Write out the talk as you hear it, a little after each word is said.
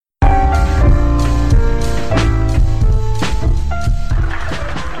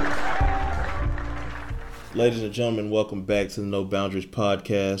Ladies and gentlemen, welcome back to the No Boundaries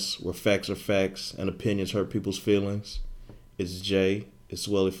podcast, where facts are facts and opinions hurt people's feelings. It's Jay. It's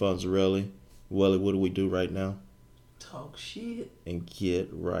Welly Fonzarelli. Welly, what do we do right now? Talk shit. And get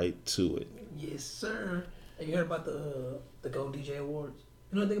right to it. Yes, sir. Have you heard about the Go DJ Awards?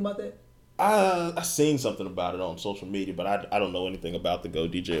 You know anything about that? I seen something about it on social media, but I don't know anything about the Go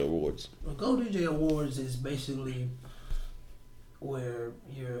DJ Awards. Well, Go DJ Awards is basically where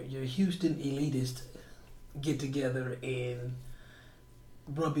your Houston elitists get together and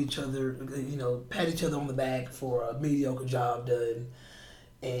rub each other, pat each other on the back for a mediocre job done,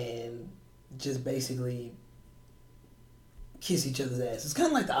 and just basically kiss each other's ass. It's kind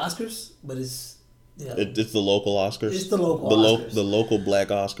of like the Oscars, but it's it's the local Oscars. It's the local Oscars. The local black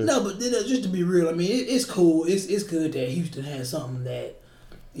Oscars. No, but just to be real, I mean, it's cool. It's good that Houston has something that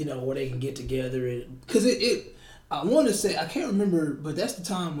where they can get together because I want to say I can't remember, but that's the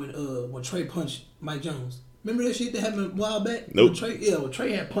time when Trey punched Mike Jones. Remember that shit that happened a while back? Nope. When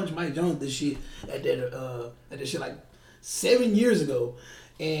Trey had punched Mike Jones this shit at that shit like 7 years ago,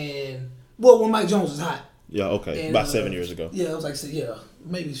 and when Mike Jones was hot. Yeah, okay, and, about 7 years ago. Yeah, it was like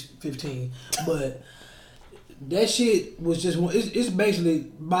maybe 15, but that shit was just it's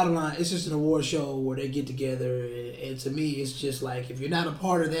basically bottom line. It's just an award show where they get together, and to me, it's just like if you're not a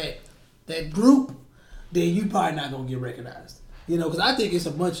part of that group, then you probably not gonna get recognized. Because I think it's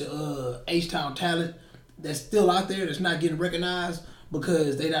a bunch of H-Town talent that's still out there that's not getting recognized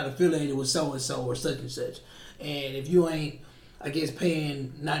because they not affiliated with so and so or such and such. And if you ain't, I guess,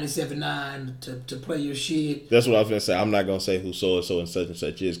 paying $97.9 to play your shit. That's what I was gonna say. I'm not gonna say who so and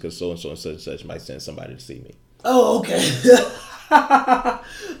such is because so and such and such might send somebody to see me. Oh, okay.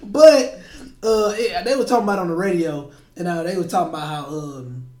 But they were talking about it on the radio, and they were talking about how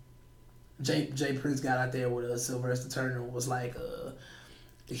Jay Prince got out there with Sylvester Turner was like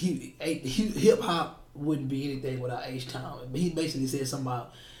hip hop wouldn't be anything without H-Town. He basically said something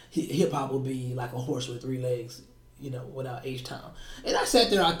about hip hop would be like a horse with three legs, without H-Town. And I sat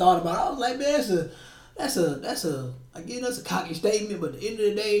there, I thought about it. I was like, man, that's a cocky statement, but at the end of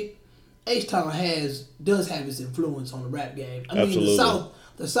the day, H-Town does have its influence on the rap game. I Absolutely. mean,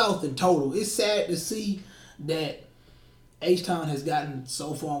 the South in total. It's sad to see that H-Town has gotten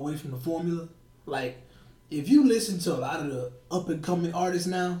so far away from the formula. Like, if you listen to a lot of the up-and-coming artists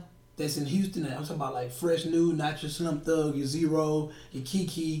now that's in Houston, I'm talking about like Fresh New, Not Your Slim Thug, your Zero, your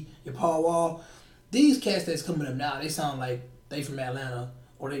Kiki, your Paul Wall. These cats that's coming up now, they sound like they from Atlanta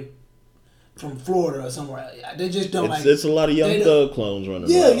or they from Florida or somewhere. They just don't It's a lot of Young Thug clones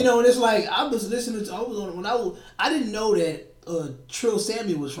running around. And it's like I was listening to. I didn't know that Trill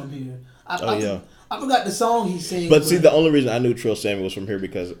Sammy was from here. I forgot the song he sang. But see, the only reason I knew Trill Sammy was from here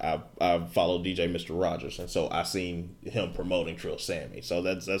because I followed DJ Mr. Rogers, and so I seen him promoting Trill Sammy. So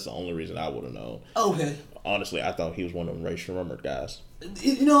that's the only reason I would have known. Okay. Honestly, I thought he was one of them Ray Shrummer guys.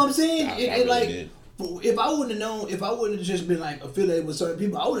 You know what I'm saying? I really did. If I wouldn't have known, if I wouldn't have just been like affiliated with certain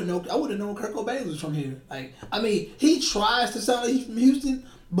people, I would have known Kurt Cobain was from here. Like, I mean, he tries to sound like he's from Houston,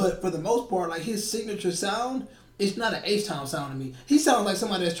 but for the most part, like his signature sound, it's not an H-Town sound to me. He sounds like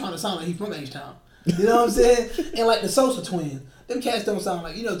somebody that's trying to sound like he's from H-Town. You know what I'm saying? And like the Sosa Twins, them cats don't sound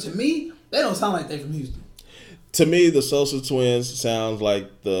like, to me, they don't sound like they from Houston. To me, the Sosa Twins sounds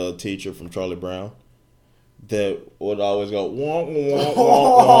like the teacher from Charlie Brown that would always go, wah, wah, wah,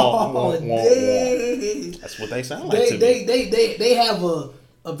 wah, wah, wah. That's what they sound like to me. They have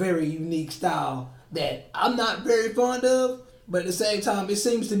a very unique style that I'm not very fond of, but at the same time, it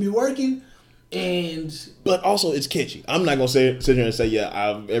seems to be working. But also it's catchy. I'm not gonna sit here and say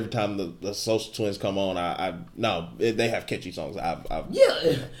every time the Sosa Twins come on, they have catchy songs.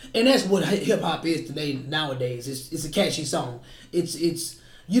 Yeah, and that's what hip hop is today nowadays. It's a catchy song. It's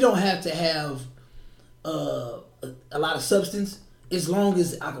you don't have to have a lot of substance as long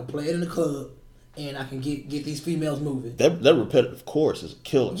as I can play it in the club and I can get these females moving. That repetitive chorus is a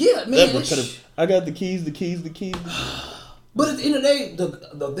killer. Yeah, man. I got the keys. But at the end of the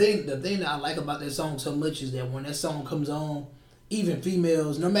day, the thing that I like about that song so much is that when that song comes on, even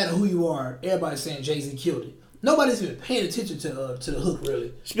females, no matter who you are, everybody's saying Jay-Z killed it. Nobody's even paying attention to the hook,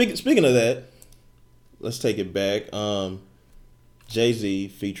 really. Speaking of that, let's take it back. Jay-Z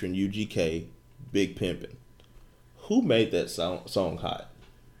featuring UGK, Big Pimpin'. Who made that song hot?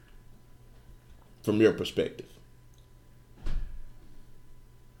 From your perspective.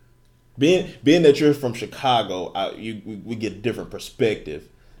 Being that you're from Chicago, we get a different perspective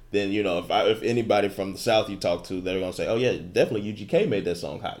than if anybody from the South you talk to, they're gonna say, oh yeah, definitely UGK made that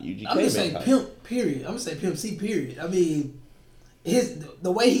song hot. UGK I'm gonna say Pimp. Period. I'm gonna say Pimp C. Period. I mean,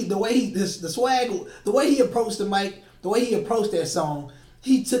 the way he approached the mic, the way he approached that song,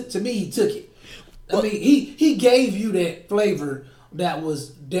 he took it. I mean, he gave you that flavor that was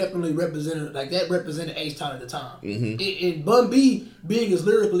definitely represented, like that represented H-Town at the time. Mm-hmm. And Bun B, being as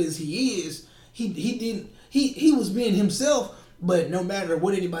lyrical as he is, he was being himself. But no matter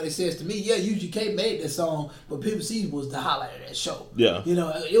what anybody says to me, yeah, UGK made that song, but Pimp C was the highlight of that show. Yeah, you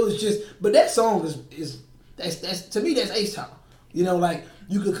know, it was just. But that song that's to me that's H-Town. You know, like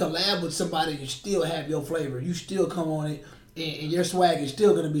you could collab with somebody and still have your flavor. You still come on it, and your swag is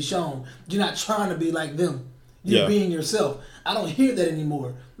still gonna be shown. You're not trying to be like them. You're being yourself. I don't hear that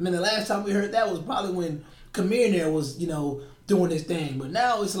anymore. I mean, the last time we heard that was probably when Camille there was, you know, doing his thing. But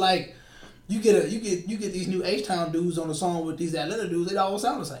now it's like. You get these new H-Town dudes on the song with these Atlanta dudes. They all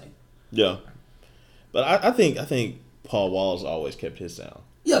sound the same. Yeah, but I think Paul Wall's always kept his sound.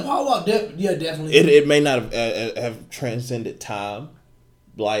 Yeah, Paul Wall, definitely. It may not have transcended time,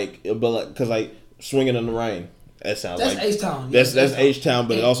 but because like Swinging in the Rain, that sounds that's like H-Town. That's H-Town,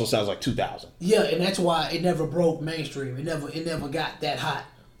 but it also sounds like 2000. Yeah, and that's why it never broke mainstream. It never got that hot.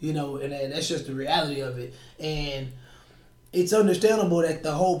 You know, and that's just the reality of it. And it's understandable that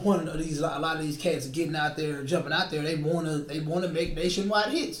the whole point of a lot of these cats getting out there, jumping out there, they wanna make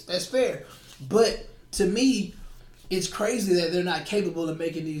nationwide hits. That's fair, but to me, it's crazy that they're not capable of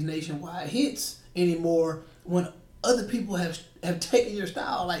making these nationwide hits anymore when other people have taken your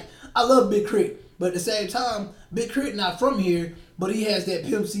style. Like I love Big Crit, but at the same time, Big Crit not from here, but he has that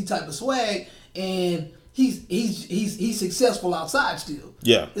Pimp C type of swag, and he's successful outside still.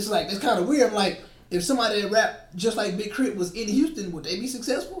 Yeah, it's kind of weird. I'm like. If somebody that rap just like Big Crit was in Houston, would they be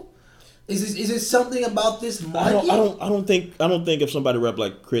successful? Is it something about this market? I don't think if somebody rap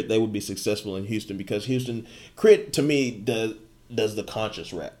like Crit, they would be successful in Houston because Crit to me does the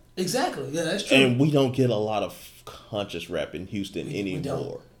conscious rap. Exactly. Yeah, that's true. And we don't get a lot of conscious rap in Houston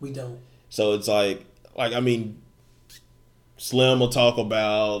anymore. We don't. So it's like I mean, Slim will talk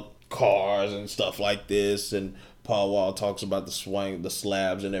about cars and stuff like this, and Paul Wall talks about the swing, the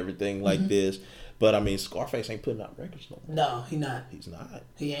slabs, and everything like this. But I mean, Scarface ain't putting out records no more. No, he not. He's not.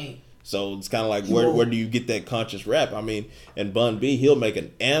 He ain't. So it's kind of like where do you get that conscious rap? I mean, and Bun B, he'll make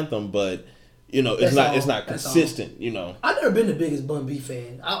an anthem, but you know, it's not consistent. You know, I've never been the biggest Bun B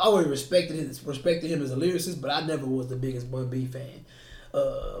fan. I always respected him as a lyricist, but I never was the biggest Bun B fan.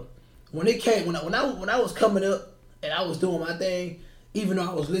 When I was coming up and I was doing my thing, even though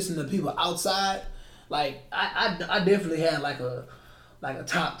I was listening to people outside, like I definitely had like a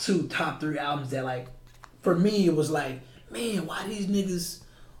top 2, top 3 albums that like, for me it was like, man, why these niggas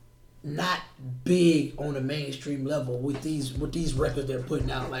not big on the mainstream level with these records they're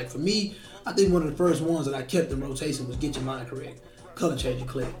putting out? Like for me, I think one of the first ones that I kept in rotation was Get Your Mind Correct, Color Changing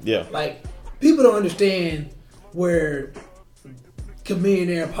Clip. Yeah. Like people don't understand where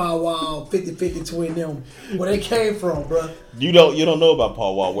Chamillionaire, Paul Wall, 50-50 Twin them, where they came from, bro. You don't know about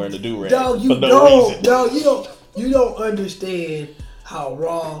Paul Wall wearing the do-rag. Dog, you don't understand how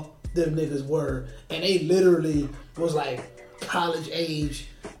raw them niggas were, and they literally was like college age,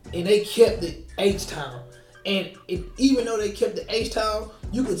 and they kept the H-Town. And even though they kept the H-Town,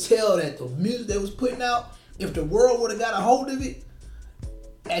 you could tell that the music they was putting out, if the world would have got a hold of it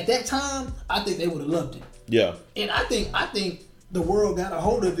at that time, I think they would have loved it. Yeah. And I think the world got a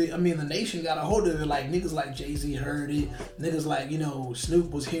hold of it. I mean, the nation got a hold of it. Like niggas like Jay-Z heard it. Niggas like, you know,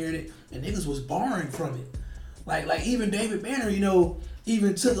 Snoop was hearing it, and niggas was borrowing from it. Like even David Banner, you know,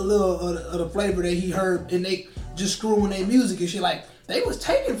 even took a little of the flavor that he heard, and they just screwing their music and shit. Like they was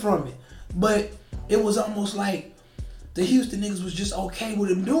taken from it, but it was almost like the Houston niggas was just okay with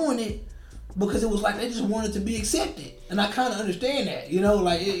him doing it because it was like they just wanted to be accepted. And I kind of understand that, you know,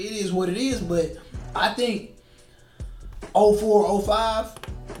 like it is what it is. But I think 04, 05,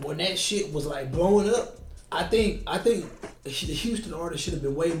 when that shit was like blowing up, I think the Houston artists should have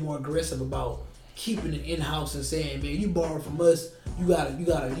been way more aggressive about keeping it in house and saying, man, you borrow from us, you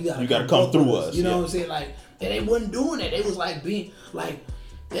gotta come through us. You know what I'm saying? Like, and they wasn't doing that. They was like being like,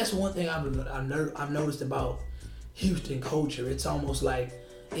 that's one thing I've noticed about Houston culture. It's almost like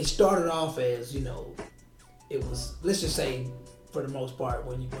it started off as, you know, it was, let's just say, for the most part,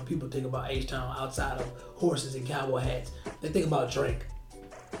 when people think about H-Town outside of horses and cowboy hats, they think about Drake.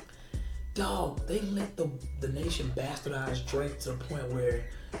 Dog, they let the nation bastardize Drake to the point where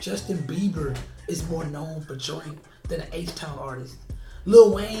Justin Bieber is more known for Drake than an H-Town artist.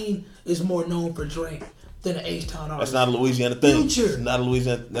 Lil Wayne is more known for Drake than an H-Town artist. That's not a Louisiana thing. Future. It's not a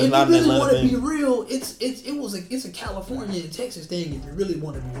Louisiana. That's if not you an really Atlanta want to thing. be real, it's a California and Texas thing. If you really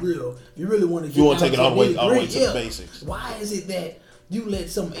want to be real, you really want to. You want to take it all the way to the basics. Why is it that you let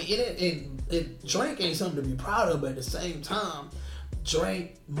some and Drake ain't something to be proud of, but at the same time,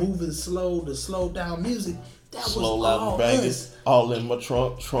 Drake moving slow to slow down music That slow, was loud, and banging. All in my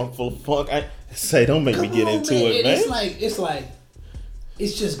trunk full of funk. Don't make me get into it, man.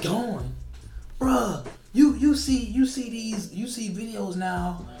 It's just gone, bruh. You see videos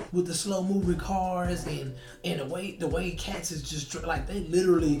now with the slow moving cars and the way cats is just like they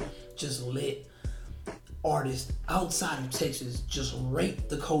literally just let artists outside of Texas just rape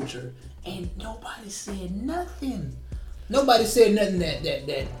the culture, and nobody said nothing. Nobody said nothing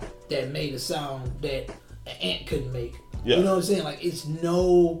that made a sound that an ant couldn't make. Yeah. You know what I'm saying? Like it's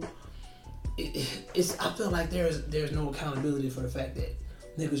I feel like there's no accountability for the fact that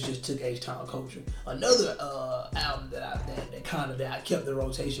niggas just took H-Town culture. Another album that I kept in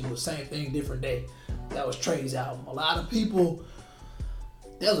rotation was Same Thing, Different Day. That was Trey's album. A lot of people.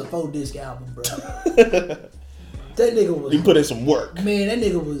 That was a 4-disc album, bro. That nigga was. You put in some work. Man, that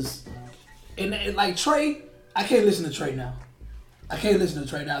nigga was. And like Trey, I can't listen to Trey now. Because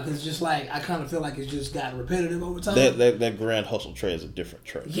it's just like I kind of feel like it's just got repetitive over time. That Grand Hustle Trey is a different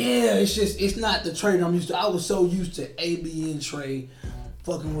Trey. Yeah, it's not the Trey that I'm used to. I was so used to AB and Trey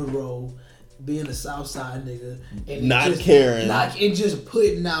fucking with Roll, being a Southside nigga, and not caring, and just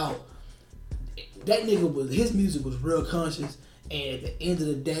putting out. That nigga his music was real conscious, and at the end of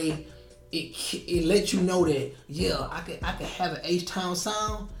the day, it let you know that I could have an H-Town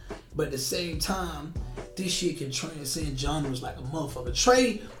sound, but at the same time, this shit can transcend genres like a motherfucker.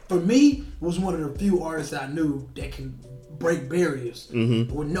 Trey, for me, was one of the few artists I knew that can break barriers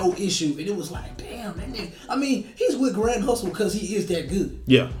with no issue. And it was like, damn, that nigga. I mean, he's with Grand Hustle because he is that good.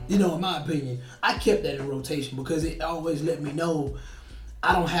 Yeah. You know, in my opinion. I kept that in rotation because it always let me know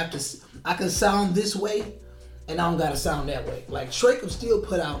I don't have to, I can sound this way and I don't gotta sound that way. Like Trey could still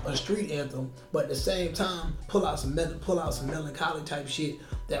put out a street anthem, but at the same time pull out some melancholy type shit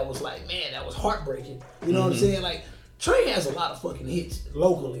that was like, man, that was heartbreaking. You know what I'm saying? Like Trey has a lot of fucking hits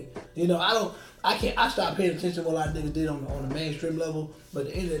locally. You know, I stopped paying attention to what a lot of niggas did on the mainstream level, but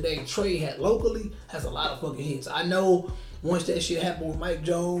at the end of the day, Trey has a lot of fucking hits. I know once that shit happened with Mike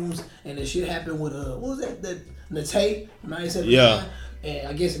Jones and that shit happened with what was that Nate from 97. Yeah. And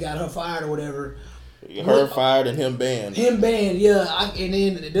I guess it got her fired or whatever. Her fired and him banned. Yeah. And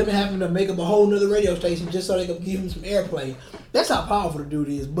then them having to make up a whole nother radio station just so they could give him some airplay. That's how powerful the dude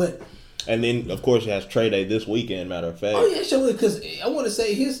is. But and then of course he has Trey Day this weekend. Matter of fact. Oh yeah, sure. Because I want to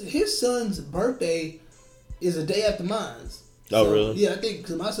say his son's birthday is a day after mine. Oh really? Yeah, I think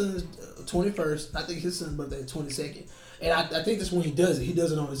because my son's 21st. I think his son's birthday is 22nd, and I think that's when he does it. He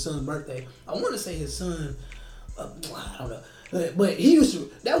does it on his son's birthday. I want to say his son. I don't know. But he used to.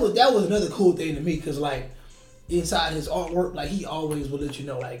 That was another cool thing to me because like inside his artwork, like he always would let you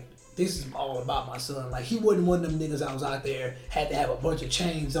know like this is all about my son. Like he wasn't one of them niggas I was out there had to have a bunch of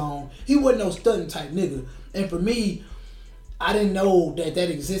chains on. He wasn't no stunting type nigga. And for me, I didn't know that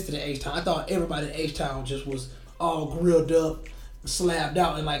existed in H-Town. I thought everybody in H-Town just was all grilled up, slapped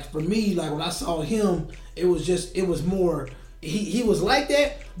out. And like for me, like when I saw him, it was more. He was like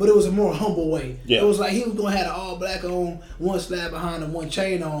that, but it was a more humble way. Yeah. It was like he was gonna have an all black on, one slab behind him, one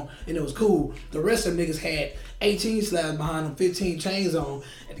chain on, and it was cool. The rest of them niggas had 18 slabs behind them, 15 chains on,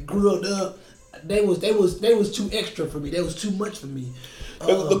 and grilled up. They was too extra for me. They was too much for me.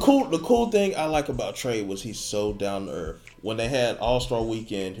 The cool thing I like about Trey was he's so down to earth. When they had All-Star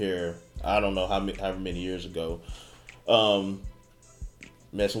Weekend here, I don't know however many years ago.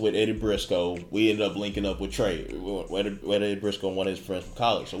 Messing with Eddie Briscoe, we ended up linking up with Trey. Eddie Briscoe and one of his friends from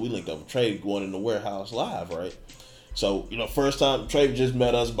college, so we linked up with Trey going in the warehouse live, right? So, first time Trey just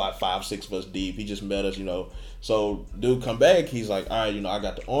met us, about 5-6 of us deep. He just met us, So, dude come back, he's like, all right, I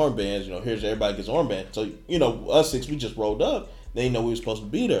got the armbands, here's everybody gets armbands. So, us 6, we just rolled up. They didn't know we were supposed to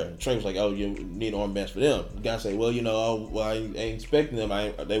be there. And Trey was like, oh, you need armbands for them. The guy said, well, I ain't expecting them.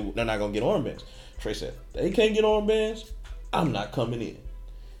 They're not going to get armbands. Trey said, they can't get armbands? I'm not coming in.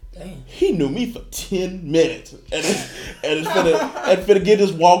 Damn. He knew me for 10 minutes, and it's finna get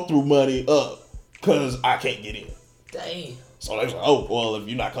this walkthrough money up, cause I can't get in. Damn. So they was like, oh well, if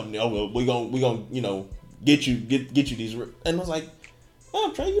you're not coming over, we gonna get you these. And I was like,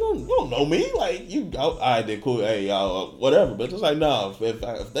 oh Trey, you don't know me, like you go, I did cool, hey y'all, whatever. But it's like, no,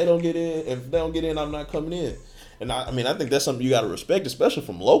 if they don't get in, I'm not coming in. And I think that's something you gotta respect, especially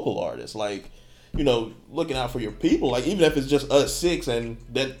from local artists, like. Looking out for your people, like even if it's just us 6 and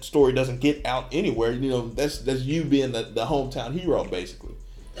that story doesn't get out anywhere, that's you being the hometown hero, basically.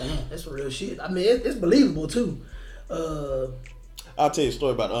 Damn, that's real shit. I mean, it's believable too. I'll tell you a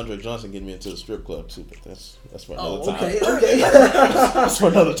story about Andre Johnson getting me into the strip club too, but that's for another time. Okay. That's for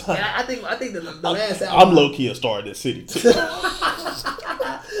another time. Yeah, I think the last album. I'm low key a star in this city too.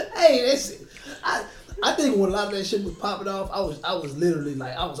 Hey, I think when a lot of that shit was popping off, I was literally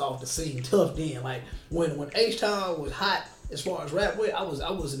like I was off the scene tough then. Like when H-Town was hot as far as rap with, I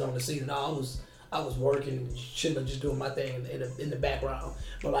wasn't on the scene at all. I was working, chilling, just doing my thing in the background.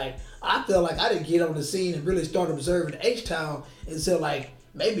 But like I felt like I didn't get on the scene and really start observing H-Town until like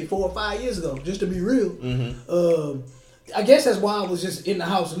maybe 4 or 5 years ago. Just to be real. Mm-hmm. I guess that's why I was just in the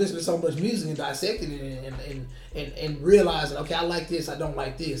house listening to so much music and dissecting it and realizing, okay, I like this, I don't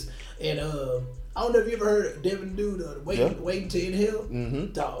like this. And I don't know if you ever heard of Devin Dude, Waiting to Inhale.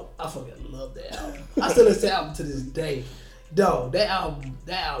 Mm-hmm. Dog, I fucking love that album. I still listen to that album to this day. Dog, that album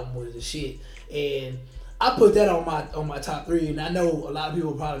was the shit. And I put that on my top 3. And I know a lot of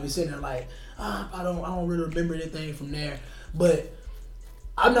people will probably be sitting there like, I don't really remember anything from there. But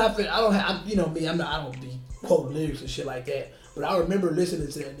I don't be quoting lyrics and shit like that. But I remember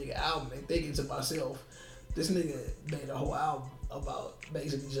listening to that nigga album and thinking to myself, this nigga made a whole album about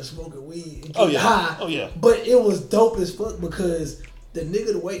basically just smoking weed and getting high. Oh yeah. But it was dope as fuck because the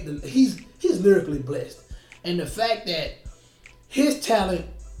nigga he's lyrically blessed. And the fact that his talent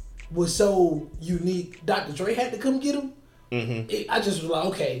was so unique, Dr. Dre had to come get him. Mm-hmm. I just was like,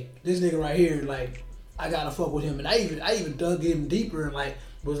 okay, this nigga right here, like, I gotta fuck with him. And I even dug in deeper and like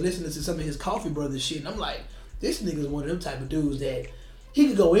was listening to some of his Coffee Brothers shit. And I'm like, this nigga's one of them type of dudes that he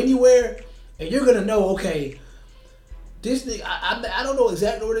could go anywhere and you're gonna know, okay, this nigga, I don't know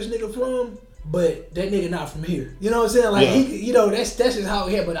exactly where this nigga from, but that nigga not from here. You know what I'm saying? Like, he, that's just how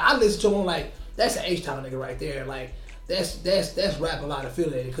he had. But I listen to him like, that's an H-Town nigga right there. Like, that's rap a lot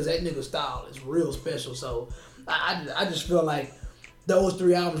affiliated because that nigga style is real special. So I just feel like those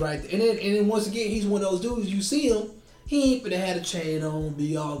 3 albums right there. And then once again, he's one of those dudes, you see him, he ain't finna have a chain on,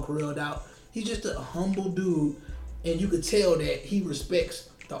 be all grilled out. He's just a humble dude, and you could tell that he respects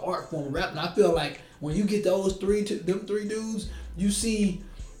the art form of rap. And I feel like when you get them 3 dudes, you see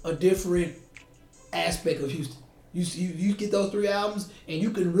a different aspect of Houston. You get those 3 albums, and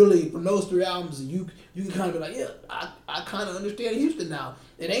you can really, from those 3 albums, you can kind of be like, yeah, I kind of understand Houston now.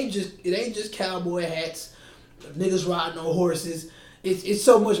 It ain't just cowboy hats, niggas riding on horses. It's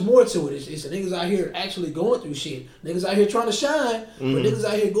so much more to it. It's niggas out here actually going through shit. Niggas out here trying to shine, but niggas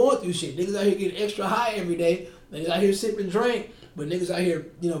out here going through shit. Niggas out here getting extra high every day. Niggas out here sipping drink, but niggas out here,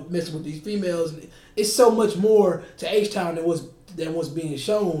 messing with these females. It's so much more to H-Town than what's being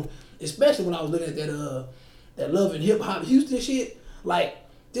shown. Especially when I was looking at that Love and Hip Hop Houston shit. Like,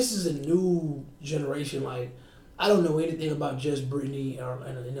 this is a new generation. Like, I don't know anything about Just Brittany or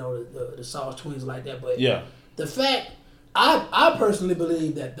the Sauce Twins like that, but the fact. I personally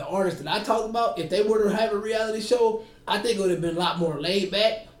believe that the artists that I talked about, if they were to have a reality show, I think it would have been a lot more laid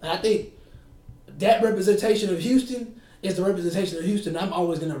back. And I think that representation of Houston is the representation of Houston I'm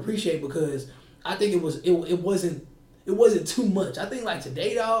always gonna appreciate because I think it wasn't too much. I think like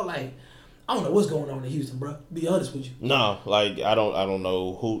today, dog, like I don't know what's going on in Houston, bro. Be honest with you. No, like I don't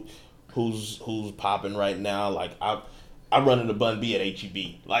know who's popping right now. Like I run into Bun B at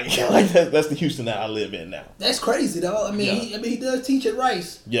HEB. Like that's the Houston that I live in now. That's crazy, though. I mean, he does teach at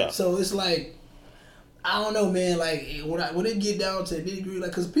Rice. Yeah. So it's like, I don't know, man. Like when it get down to nitty gritty,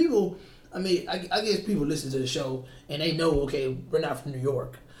 like, cause people, I mean, I guess people listen to the show and they know, okay, we're not from New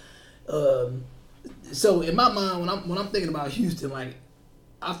York. So in my mind, when I'm thinking about Houston, like,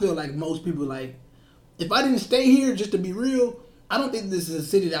 I feel like most people, like, if I didn't stay here, just to be real, I don't think this is a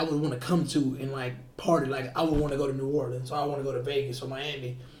city that I would want to come to and like party. Like I would want to go to New Orleans or I want to go to Vegas or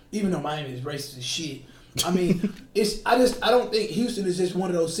Miami, even though Miami is racist as shit. I mean, I don't think Houston is just one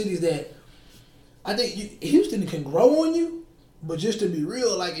of those cities that I think Houston can grow on you, but just to be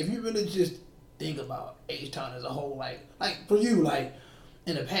real, like if you really just think about H-Town as a whole, like for you, like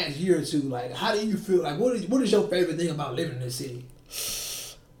in the past year or two, like how do you feel? Like what is your favorite thing about living in this city?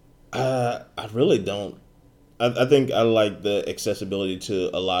 I really don't. I think I like the accessibility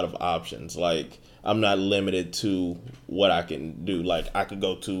to a lot of options. Like, I'm not limited to what I can do. Like, I could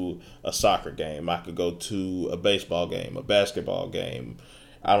go to a soccer game. I could go to a baseball game, a basketball game.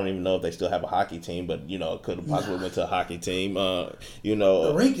 I don't even know if they still have a hockey team, but, it could have possibly went to a hockey team.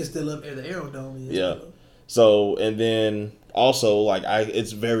 The rink is still up there. The Aerodome is. Yeah. So, and then also, like,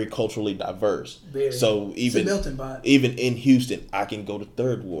 it's very culturally diverse. Very. So, it's a melting pot. Even in Houston, I can go to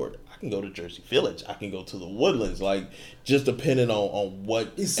Third Ward. I can go to Jersey Village. I can go to the Woodlands. Like, just depending on what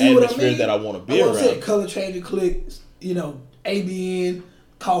atmosphere that I want to be around. Saying, Color Changing Click, ABN,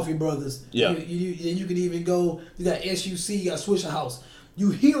 Coffee Brothers. Yeah. You can even go, you got SUC, you got Swisher House.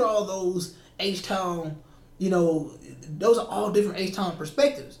 You hear all those H-Town, those are all different H-Town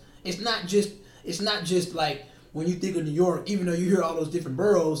perspectives. It's not just like when you think of New York, even though you hear all those different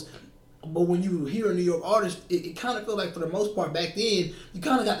boroughs, But when you hear a New York artist, it kind of feel like for the most part back then, you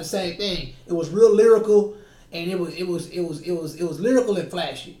kind of got the same thing. It was real lyrical, and it was lyrical and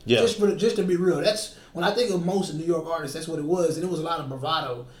flashy. Yeah. Just to be real, that's when I think of most New York artists. That's what it was, and it was a lot of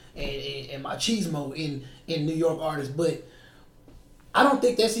bravado and machismo in New York artists. But I don't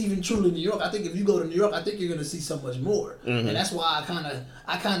think that's even truly New York. I think if you go to New York, I think you're gonna see so much more, and that's why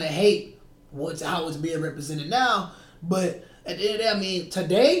I kind of hate how it's being represented now. But at the end of the day, I mean,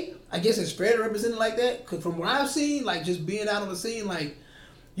 today, I guess it's fair to represent it like that. Cause from what I've seen, like just being out on the scene, like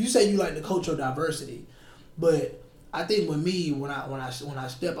you say, you like the cultural diversity, but I think with me, when I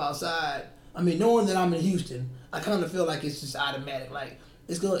step outside, I mean, knowing that I'm in Houston, I kind of feel like it's just automatic. Like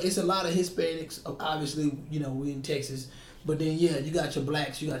it's a lot of Hispanics. Obviously, you know, we in Texas. But then, yeah, you got your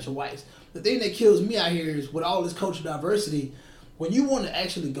blacks, you got your whites. The thing that kills me out here is with all this cultural diversity, when you want to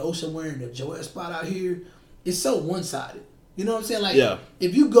actually go somewhere and enjoy a spot out here, it's so one-sided. You know what I'm saying? Like,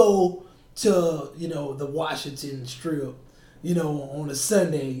 if you go to, you know, the Washington Strip, you know, on a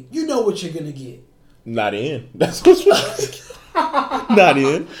Sunday, you know what you're going to get. Not in. That's what's not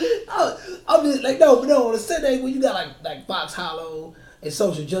in. I'm just like, no, on a Sunday when you got like Fox Hollow and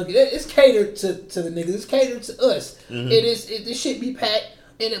Social Junkie, it's catered to the niggas. It's catered to us. This shit be packed,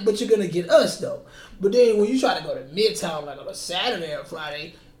 but you're gonna get us though. But then when you try to go to Midtown like on a Saturday or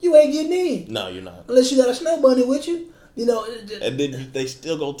Friday, you ain't getting in. No, you're not. Unless you got a snow bunny with you, you know. And then they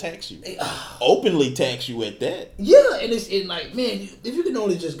still gonna tax you, openly tax you at that. Yeah, and it's like, man, if you can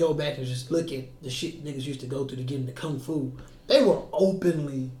only just go back and just look at the shit niggas used to go through to get into kung fu, they were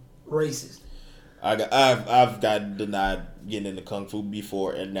openly racist. I've got denied getting into kung fu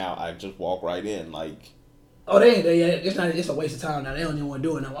before, and now I just walk right in. Like, it's a waste of time now. They don't even want to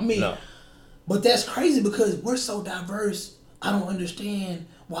do it now. I mean, no. But that's crazy because we're so diverse. I don't understand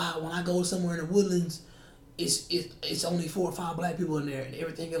why when I go somewhere in the Woodlands, it's only 4 or 5 black people in there, and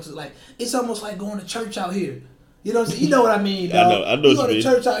everything else is like, it's almost like going to church out here. You know what I'm saying? You know what I mean, dog? I know you go to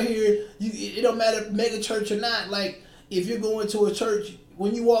church out here, it don't matter mega church or not. Like, if you're going to a church,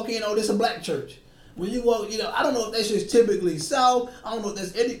 when you walk in, this a black church. When you walk, you know, I don't know if that's just typically South. I don't know if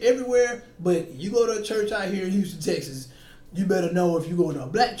that's everywhere. But you go to a church out here in Houston, Texas, you better know if you go to a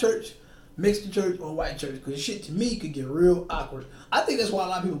black church, mixed church, or a white church. Because shit, to me, could get real awkward. I think that's why a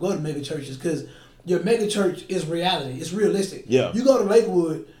lot of people go to mega churches. Because your mega church is reality. It's realistic. Yeah. You go to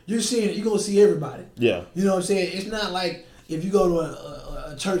Lakewood, you're going to see everybody. Yeah. You know what I'm saying? It's not like if you go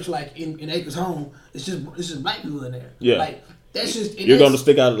to a church like in Acres Home, it's just black people in there. Yeah. Like, that's just... You're going to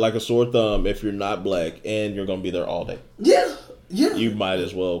stick out like a sore thumb if you're not black, and you're going to be there all day. Yeah, yeah. You might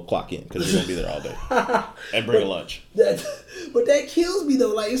as well clock in because you're going to be there all day. And bring a lunch. But that kills me,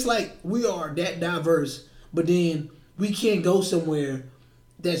 though. Like, it's like we are that diverse, but then we can't go somewhere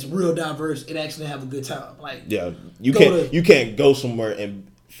that's real diverse and actually have a good time. Like, yeah, you can't go somewhere and...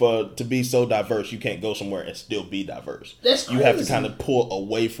 to be so diverse, you can't go somewhere and still be diverse. That's crazy. You have to kind of pull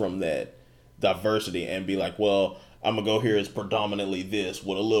away from that diversity and be like, well, I'm going to go here as predominantly this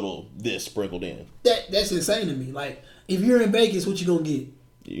with a little this sprinkled in. That's insane to me. Like, if you're in Vegas, what you going to get?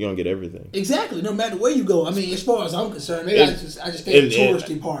 You're going to get everything. Exactly. No matter where you go. I mean, as far as I'm concerned, maybe I just take the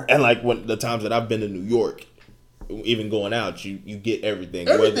touristy part. And like when the times that I've been to New York, even going out, you get everything.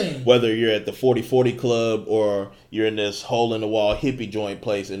 Everything. Whether you're at the 40/40 Club or you're in this hole-in-the-wall hippie joint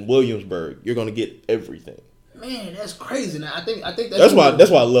place in Williamsburg, you're going to get everything. Man, that's crazy. Now I think that's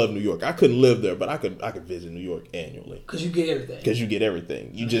why I love New York. I couldn't live there, but I could visit New York annually. Because you get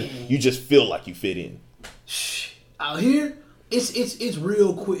everything. You just feel like you fit in. Out here, it's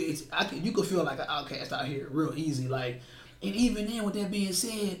real quick. You could feel like an outcast out here real easy. Like, and even then, with that being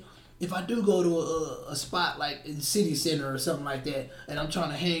said, if I do go to a spot like in the city center or something like that, and I'm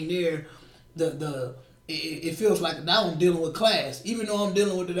trying to hang there, it feels like now I'm dealing with class. Even though I'm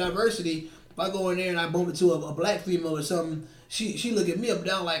dealing with the diversity, if I go in there and I bump into a black female or something, she look at me up and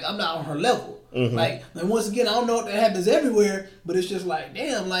down like I'm not on her level. Mm-hmm. Like, and once again, I don't know if that happens everywhere, but it's just like,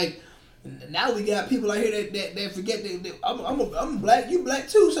 damn, like now we got people out here that forget that I'm black, you black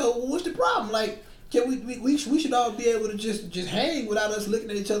too. So what's the problem? Like, can we should all be able to just hang without us looking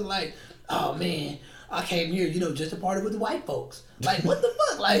at each other like, oh man, I came here, just to party with the white folks. Like, what the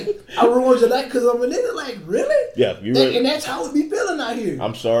fuck? Like, I ruined your night because I'm a nigga? Like, really? Yeah, and that's how it be feeling out here.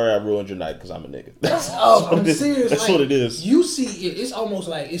 I'm sorry I ruined your night because I'm a nigga. I'm serious. That's like, what it is. You see, it's almost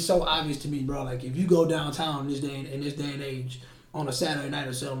like, it's so obvious to me, bro. Like, if you go downtown in this day and age on a Saturday night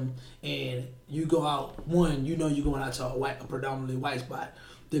or something, and you go out, you're going out to a predominantly white spot.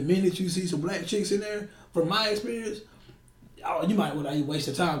 The minute you see some black chicks in there, from my experience, you might waste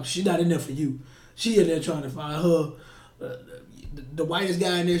your time. She's not in there for you. She in there trying to find her, the whitest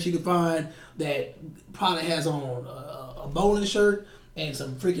guy in there she can find that probably has on a bowling shirt and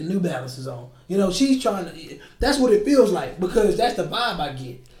some freaking New Balances on. You know, she's trying to. That's what it feels like because that's the vibe I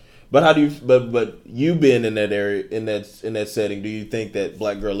get. But how do you? But you being in that area, in that setting, do you think that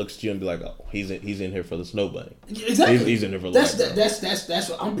black girl looks at you and be like, oh, he's in here for the snow bunny? Exactly. He's in here for the that's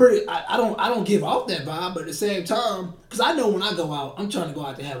what I'm pretty. I don't give off that vibe, but at the same time, because I know when I go out, I'm trying to go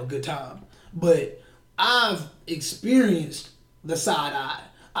out to have a good time. But I've experienced the side eye.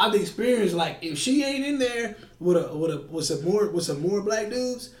 I've experienced like if she ain't in there with some more black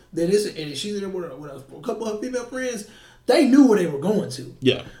dudes, then and she's in there with a couple of her female friends. They knew where they were going to.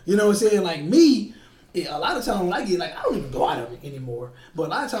 Yeah. You know what I'm saying? Like me, a lot of times when I get I don't even go out of it anymore. But a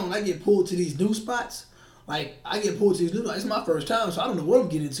lot of times when I get pulled to these new spots, it's my first time, so I don't know what I'm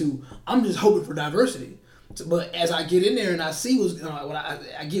getting into. I'm just hoping for diversity. But as I get in there and I see when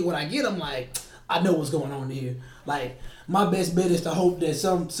I get what I get, I'm like, I know what's going on here. Like my best bet is to hope that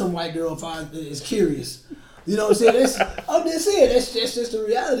some white girl is curious. You know what I'm saying? I'm just saying that's just the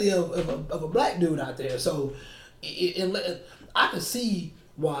reality of a black dude out there. So. I can see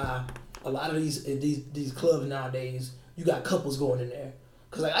why a lot of these clubs nowadays you got couples going in there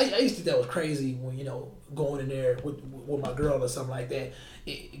because I used to think that was crazy when going in there with my girl or something like that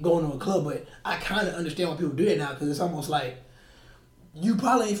going to a club, but I kind of understand why people do that now because it's almost like you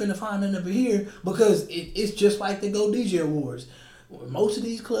probably ain't finna find nothing over here because it's just like the Go DJ Awards. Most of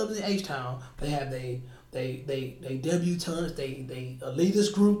these clubs in H-Town they have they debutantes, they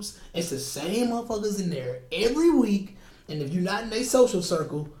elitist groups. It's the same motherfuckers in there every week, and if you're not in their social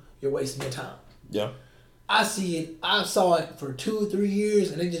circle, you're wasting your time. Yeah. I see it. I saw it for 2 or 3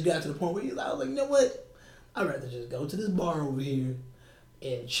 years, and it just got to the point where I was like, you know what? I'd rather just go to this bar over here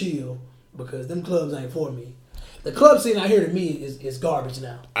and chill because them clubs ain't for me. The club scene out here to me is garbage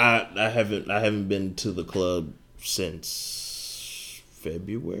now. I haven't been to the club since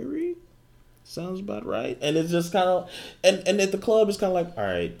February. Sounds about right. And it's just kind of, and at the club, it's kind of like, all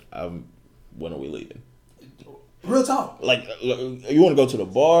right, when are we leaving? Real talk. Like, you want to go to the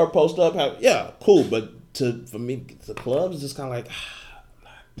bar, post up, yeah, cool. But for me, the club is just kind of like,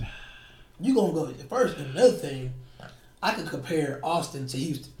 you gonna go first. Another thing, I can compare Austin to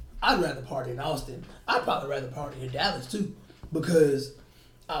Houston. I'd rather party in Austin. I'd probably rather party in Dallas too, because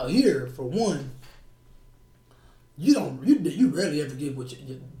out here, for one, you rarely ever get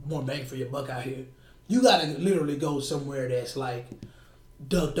more bang for your buck out here. You gotta literally go somewhere that's like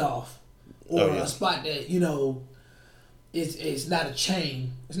ducked off, or a spot that it's not a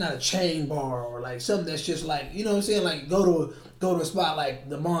chain. It's not a chain bar or like something that's just like what I'm saying. Like go to a spot like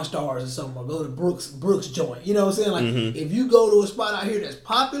the Monstars or something, or go to Brooks joint. You know what I'm saying? Like if you go to a spot out here that's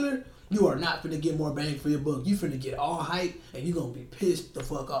popular, you are not finna get more bang for your buck. You finna get all hype and you gonna be pissed the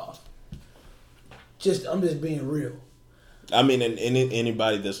fuck off. I'm just being real. I mean, and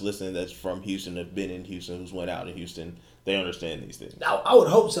anybody that's listening that's from Houston, that's been in Houston, who's went out in Houston, they understand these things. I would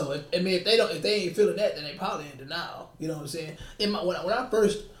hope so. If they ain't feeling that, then they probably in denial. You know what I'm saying? When I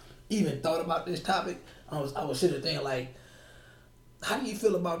first even thought about this topic, I was sitting there thinking like, how do you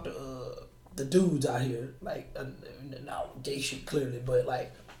feel about the dudes out here? Like, now gay shit clearly, but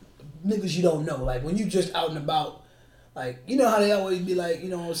like niggas you don't know. Like when you just out and about. Like, you know how they always be like,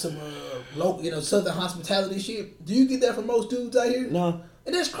 some local, Southern hospitality shit? Do you get that from most dudes out here? No.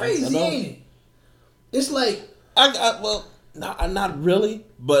 And that's crazy, ain't it? It's like... not really,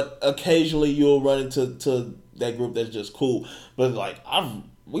 but occasionally you'll run into that group that's just cool. But, like,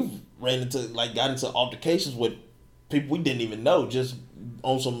 we've got into altercations with people we didn't even know just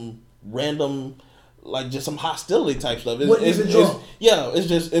on some random... Like just some hostility type stuff.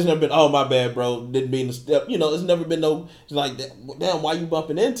 It's never been, oh my bad bro, didn't mean to step. It's never been no. It's like, damn, why you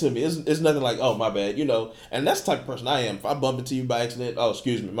bumping into me? It's nothing like, oh my bad. And that's the type of person I am. If I bump into you by accident, oh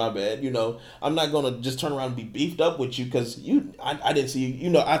excuse me, my bad. I'm not gonna just turn around and be beefed up with you because I didn't see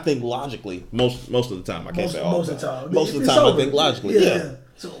you. I think logically most of the time. I can't say all the time. Most of the time I think logically. Yeah.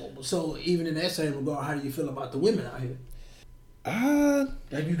 So even in that same regard, how do you feel about the women out here?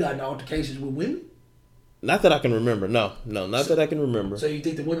 Have you gotten altercations with women? Not that I can remember. No, not that I can remember. So you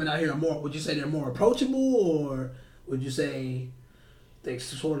think the women out here are more? Would you say they're more approachable, or would you say they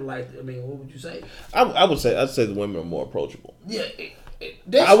sort of like? I mean, what would you say? I'd say the women are more approachable. Yeah,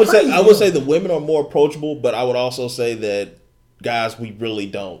 I would say the women are more approachable, but I would also say that guys, we really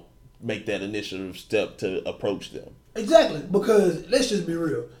don't make that initiative step to approach them. Exactly, because let's just be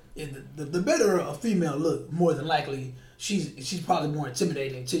real. The better a female look, more than likely. She's probably more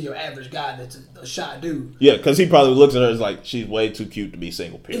intimidating to your average guy that's a shy dude. Yeah, because he probably looks at her as like, she's way too cute to be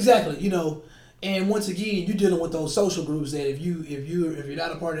single, period. Exactly. And once again, you're dealing with those social groups that if you're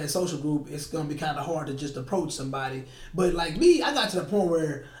not a part of that social group, it's gonna be kind of hard to just approach somebody. But like me, I got to the point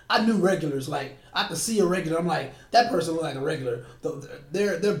where I knew regulars. Like I could see a regular, I'm like, that person look like a regular.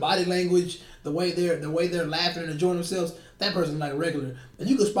 Their body language, the way they're laughing and enjoying themselves, that person look like a regular. And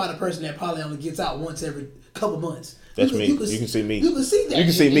you can spot a person that probably only gets out once every couple months. That's me. You can see me. You can see that. You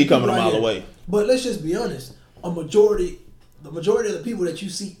can see me coming a mile away. But let's just be honest. The majority of the people that you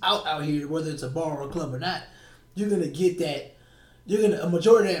see out here, whether it's a bar or a club or not, you're gonna get that. A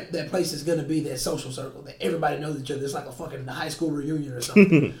majority of that place is gonna be that social circle that everybody knows each other. It's like a fucking high school reunion or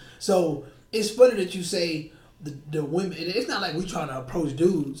something. So it's funny that you say the women. It's not like we trying to approach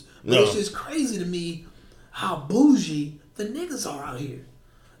dudes, but it's just crazy to me how bougie the niggas are out here.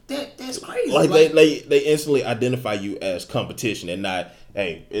 That's crazy. Like they instantly identify you as competition and not,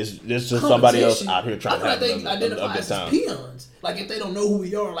 hey, it's just somebody else out here trying to have a good time. As peons. Like if they don't know who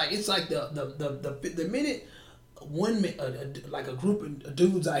we are, like it's like the minute like a group of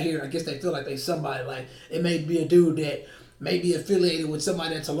dudes out here, I guess they feel like they somebody. Like it may be a dude that may be affiliated with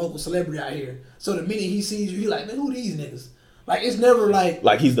somebody that's a local celebrity out here. So the minute he sees you, he like, man, who these niggas? Like it's never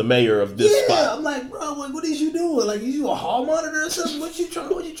like he's the mayor of this spot. Yeah, I'm like, bro, what is you doing? Like, is you a hall monitor or something? What you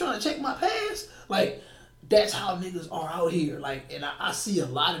trying to check my pass? Like, that's how niggas are out here. Like, and I see a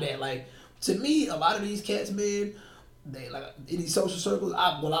lot of that. Like, to me, a lot of these cats, man, they like in these social circles.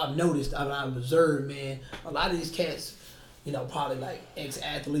 I've noticed, I've observed, man, a lot of these cats, you know, probably like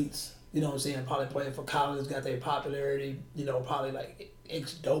ex-athletes. You know what I'm saying? Probably playing for college, got their popularity. You know, probably like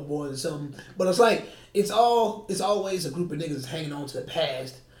ex-dope boys or something. But it's like it's always a group of niggas hanging on to the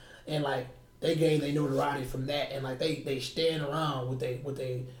past, and like they gain their notoriety from that, and like they stand around with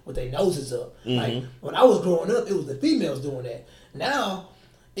they noses up. Mm-hmm. Like when I was growing up, it was the females doing that. Now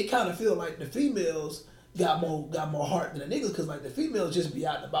it kind of feel like the females got more heart than the niggas, because like the females just be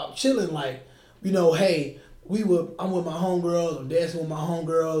out and about chilling, like, you know, hey, I'm with my homegirls, I'm dancing with my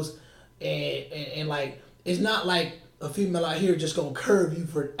homegirls. And like, it's not like a female out here just gonna curve you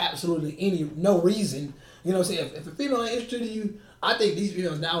for absolutely no reason. You know what I'm saying? If a female ain't interested in you, I think these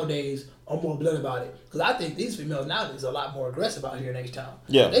females nowadays are more blunt about it. Because I think these females nowadays are a lot more aggressive out here next time.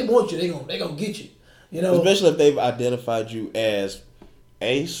 Yeah. If they want you, they gonna get you. You know? Especially if they've identified you as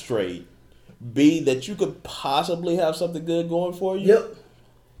A, straight, B, that you could possibly have something good going for you. Yep.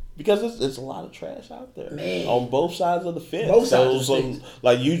 Because it's a lot of trash out there, man, on both sides of the fence.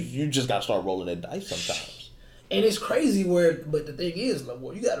 Like you just gotta start rolling that dice sometimes. And it's crazy but the thing is, like,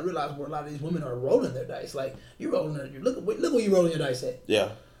 well, you gotta realize where a lot of these women are rolling their dice. Like look where you rolling your dice at.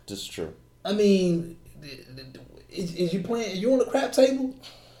 Yeah, this is true. I mean, is you playing? Are you on the crap table,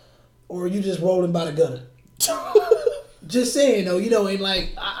 or are you just rolling by the gutter? Just saying though, you know, and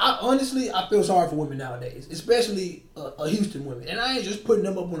like I honestly, I feel sorry for women nowadays, especially Houston women. And I ain't just putting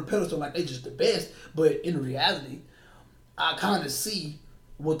them up on a pedestal like they just the best, but in reality, I kind of see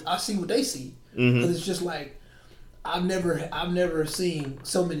what they see, because it's just like I've never seen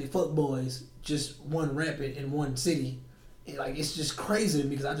so many fuckboys just run rampant in one city. And like it's just crazy to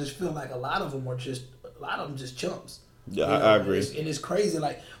me, because I just feel like a lot of them just chumps. Yeah, you know? I agree. And it's crazy.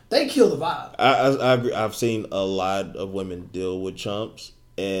 Like, they kill the vibe. I agree. I've seen a lot of women deal with chumps,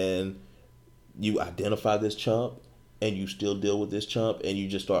 and you identify this chump, and you still deal with this chump, and you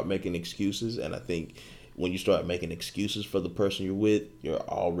just start making excuses. And I think when you start making excuses for the person you're with, you're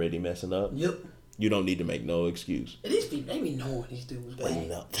already messing up. Yep. You don't need to make no excuse. And these people, they be knowing these dudes.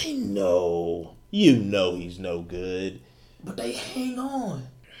 They know. You know he's no good. But they hang on.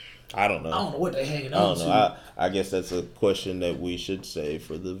 I don't know. I don't know what they hanging on to. I guess that's a question that we should save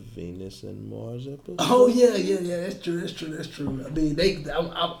for the Venus and Mars episode. Oh yeah. That's true. I mean,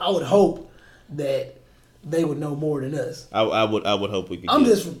 I would hope that they would know more than us. I would hope we could. I'm get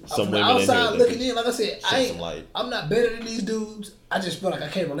just some from women the outside in looking in. Like I said, I'm not better than these dudes. I just feel like I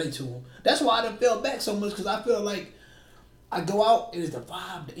can't relate to them. That's why I done fell back so much, because I feel like I go out and it's the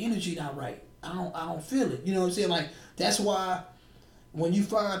vibe, the energy not right. I don't feel it. You know what I'm saying? Like, that's why when you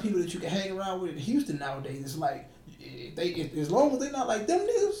find people that you can hang around with in Houston nowadays, it's like as long as they not like them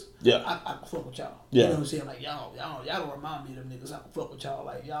niggas, yeah, I can fuck with y'all. Yeah. You know what I'm saying? Like y'all don't remind me of them niggas. I can fuck with y'all.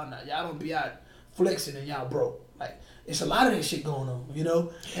 Like y'all don't be out flexing and y'all broke. Like it's a lot of that shit going on. You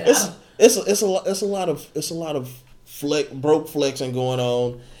know? And it's a lot of broke flexing going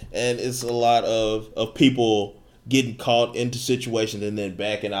on, and it's a lot of people getting caught into situations and then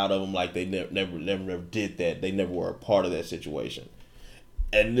backing out of them like they never did that. They never were a part of that situation.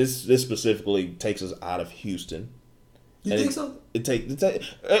 And this specifically takes us out of Houston. You think so?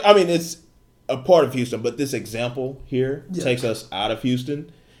 I mean, it's a part of Houston, but this example here takes us out of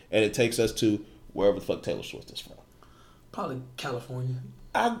Houston, and it takes us to wherever the fuck Taylor Swift is from. Probably California.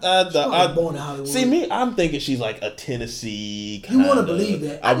 I born in Hollywood. See me, I'm thinking she's like a Tennessee kind of. You want to believe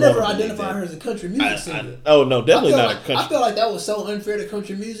that? I never identified her as a country music singer. Oh no, definitely not like, a country. I feel like that was so unfair to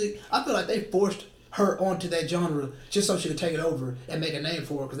country music. I feel like they forced her onto that genre just so she could take it over and make a name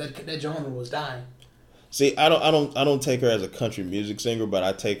for her because that genre was dying. See, I don't take her as a country music singer, but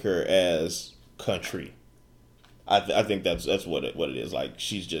I take her as country. I think that's what it is. Like,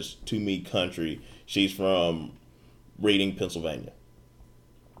 she's just, to me, country. She's from Reading, Pennsylvania.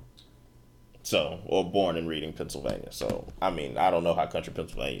 So, or born in Reading, Pennsylvania. So, I mean, I don't know how country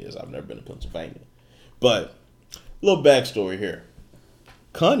Pennsylvania is. I've never been to Pennsylvania. But, a little backstory here.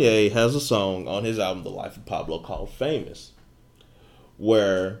 Kanye has a song on his album, The Life of Pablo, called Famous,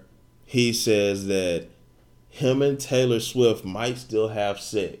 where he says that him and Taylor Swift might still have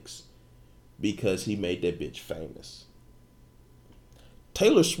sex because he made that bitch famous.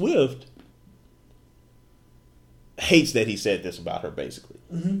 Taylor Swift hates that he said this about her, basically.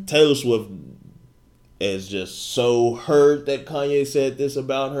 Mm-hmm. Taylor Swift is just so hurt that Kanye said this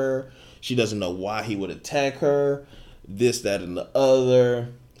about her. She doesn't know why he would attack her. This, that, and the other.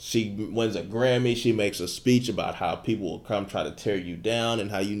 She wins a Grammy. She makes a speech about how people will come try to tear you down and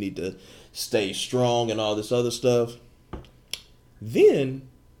how you need to stay strong and all this other stuff. Then,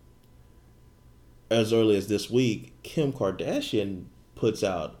 as early as this week, Kim Kardashian puts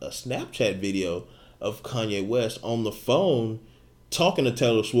out a Snapchat video of Kanye West on the phone talking to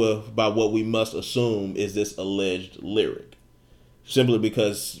Taylor Swift about what we must assume is this alleged lyric. Simply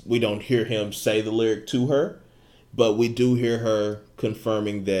because we don't hear him say the lyric to her, but we do hear her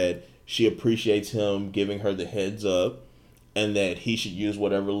confirming that she appreciates him giving her the heads up and that he should use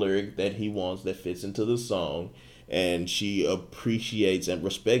whatever lyric that he wants that fits into the song. And she appreciates and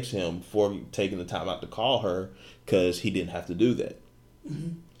respects him for taking the time out to call her because he didn't have to do that.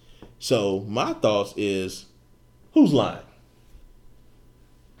 Mm-hmm. So my thoughts is, who's lying?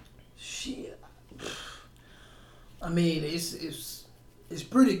 Shit. I mean, it's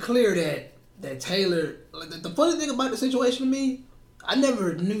pretty clear that Taylor. Like, the funny thing about the situation to me, I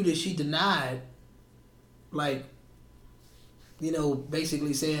never knew that she denied, like, you know,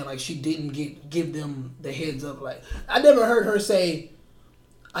 basically saying like she didn't give them the heads up. Like, I never heard her say,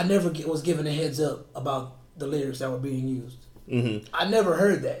 I never was given a heads up about the lyrics that were being used. Mm-hmm. I never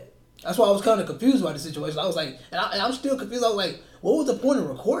heard that. That's why I was kind of confused about the situation. I was like, and I'm still confused. I was like, what was the point of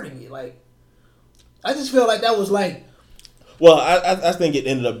recording it? Like, I just feel like that was like. Well, I think it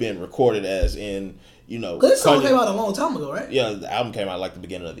ended up being recorded as in, you know. Because this song came out a long time ago, right? Yeah, the album came out like the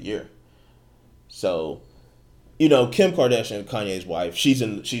beginning of the year. So, you know, Kim Kardashian, Kanye's wife, she's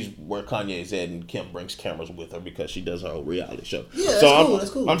where Kanye's at, and Kim brings cameras with her because she does her whole reality show. Yeah, that's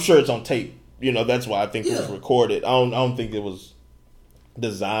cool. I'm sure it's on tape. You know, that's why I think it was recorded. I don't think it was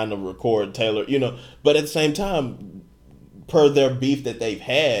designed to record Taylor, you know. But at the same time, per their beef that they've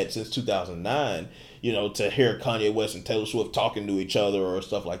had since 2009, you know, to hear Kanye West and Taylor Swift talking to each other or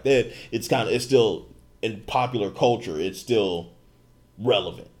stuff like that, it's still in popular culture. It's still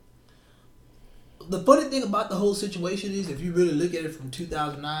relevant. The funny thing about the whole situation is, if you really look at it from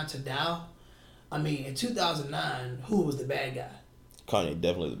 2009 to now, I mean, in 2009, who was the bad guy? Kanye,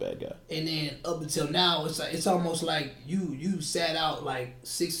 definitely the bad guy. And then up until now, it's almost like you sat out like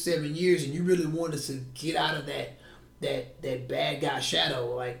 6-7 years and you really wanted to get out of that bad guy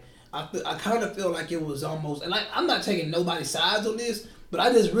shadow. Like, I kind of feel like it was almost, and like, I'm not taking nobody's sides on this, but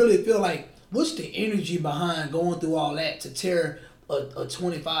I just really feel like, what's the energy behind going through all that to tear a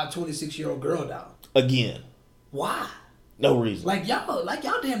 25, 26-year-old girl down? Again. Why? No reason. Like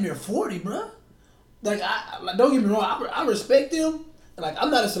y'all damn near 40, bro. Like, don't get me wrong, I respect them. Like,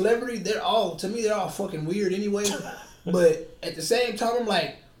 I'm not a celebrity. They're all fucking weird anyway. But at the same time, I'm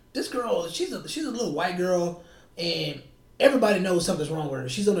like, this girl, she's a little white girl, and everybody knows something's wrong with her.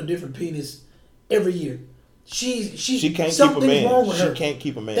 She's on a different penis every year. She can't keep a man. Wrong with her. She can't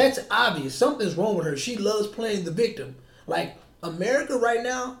keep a man. That's obvious. Something's wrong with her. She loves playing the victim. Like, America right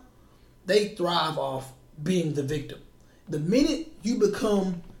now, they thrive off being the victim. The minute you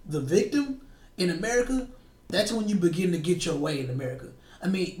become the victim in America, that's when you begin to get your way in America. I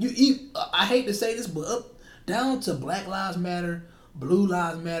mean, I hate to say this, but up down to Black Lives Matter, Blue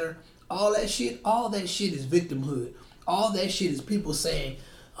Lives Matter, all that shit is victimhood. All that shit is people saying,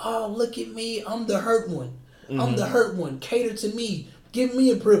 oh, look at me, I'm the hurt one. Mm-hmm. I'm the hurt one. Cater to me. Give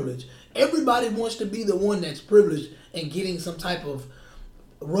me a privilege. Everybody wants to be the one that's privileged and getting some type of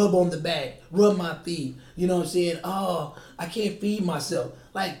rub on the back, rub my feet. You know what I'm saying? Oh, I can't feed myself.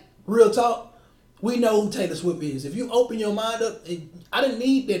 Like, real talk. We know who Taylor Swift is. If you open your mind up, I didn't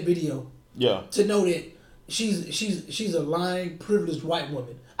need that video to know that she's a lying, privileged white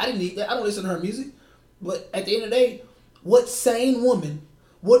woman. I didn't need that. I don't listen to her music. But at the end of the day, what sane woman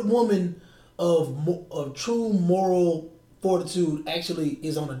What woman of true moral fortitude actually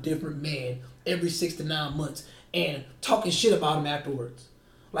is on a different man every 6 to 9 months and talking shit about him afterwards?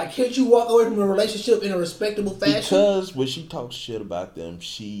 Like, can't you walk away from a relationship in a respectable fashion? Because when she talks shit about them,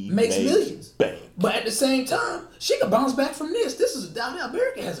 she makes millions. Bank. But at the same time, she can bounce back from this. This is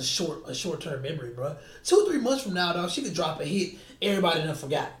America has a short term memory, bro. 2 or 3 months from now, dog, she could drop a hit. Everybody done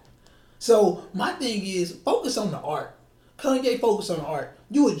forgot. So my thing is, focus on the art. Kanye focused on the art.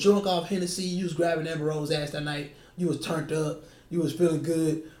 You was drunk off Hennessy. You was grabbing Amber Rose's ass that night. You was turned up. You was feeling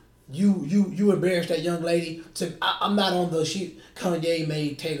good. You embarrassed that young lady. I'm not on the Kanye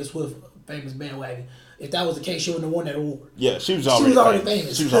made Taylor Swift famous bandwagon. If that was the case, she wouldn't have won that award. Yeah, she was already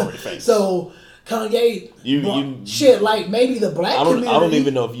famous. She was already famous. So Kanye, shit, like maybe the black community. I don't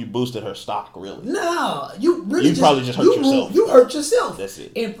even know if you boosted her stock, really. No, you probably just hurt yourself. You hurt yourself. That's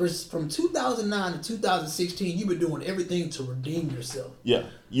it. And from 2009 to 2016, you've been doing everything to redeem yourself. Yeah,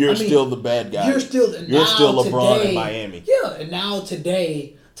 you're still the bad guy. You're still LeBron today, in Miami. Yeah, and now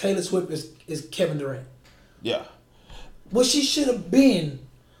today, Taylor Swift is Kevin Durant. Yeah. Well, she should have been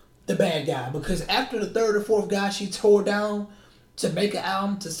the bad guy because after the 3rd or 4th guy she tore down to make an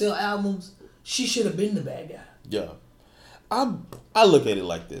album, to sell albums, she should have been the bad guy. Yeah. I look at it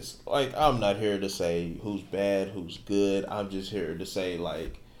like this. Like, I'm not here to say who's bad, who's good. I'm just here to say,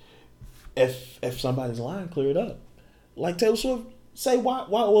 like, if somebody's lying, clear it up. Like Taylor Swift, say why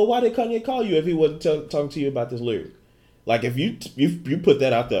did Kanye call you if he wasn't talking to you about this lyric? Like, if you put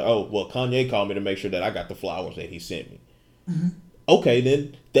that out there, oh, well, Kanye called me to make sure that I got the flowers that he sent me. Mm-hmm. Okay,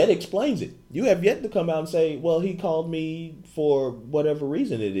 then that explains it. You have yet to come out and say, well, he called me for whatever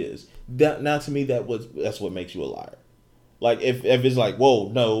reason it is. Now, to me, that's what makes you a liar. Like, if it's like, whoa,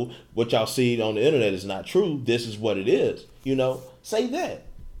 no, what y'all see on the internet is not true. This is what it is. Say that.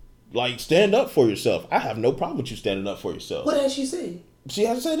 Like, stand up for yourself. I have no problem with you standing up for yourself. What has she said? She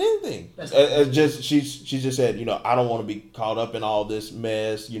hasn't said anything. She just said, I don't want to be caught up in all this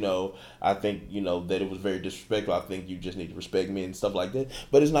mess. I think, that it was very disrespectful. I think you just need to respect me and stuff like that.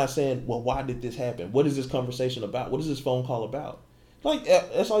 But it's not saying, well, why did this happen? What is this conversation about? What is this phone call about? Like,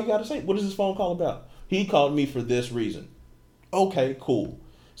 that's all you got to say. What is this phone call about? He called me for this reason. Okay, cool.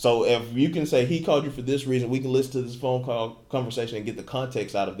 So if you can say he called you for this reason, we can listen to this phone call conversation and get the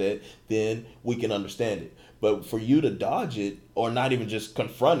context out of that, then we can understand it. But for you to dodge it or not even just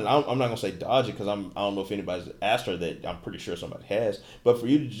confront it, I'm not going to say dodge it because I don't know if anybody's asked her that. I'm pretty sure somebody has. But for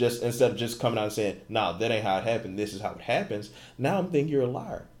you to just, instead of just coming out and saying, nah, that ain't how it happened, this is how it happens, now I'm thinking you're a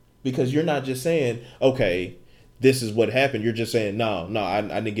liar. Because you're not just saying, okay, this is what happened. You're just saying, no, I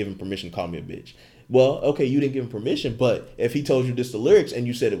didn't give him permission to call me a bitch. Well, okay, you didn't give him permission, but if he told you this the lyrics and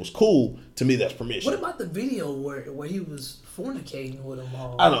you said it was cool, to me that's permission. What about the video where he was fornicating with them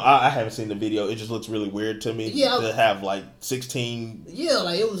all? I don't know. I haven't seen the video. It just looks really weird to me. Yeah, to have like 16. Yeah,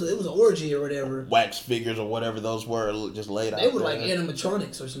 like it was an orgy or whatever. Wax figures or whatever those were just laid out. They were like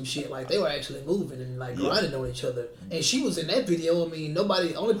animatronics or some shit. Like they were actually moving and like grinding on each other. And she was in that video. I mean,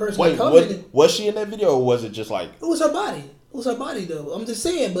 only person. Wait, was she in that video or was it just like? It was her body. It was her body though. I'm just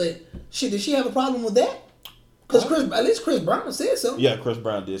saying, but did she have a problem with that? Because at least Chris Brown said something. Yeah, Chris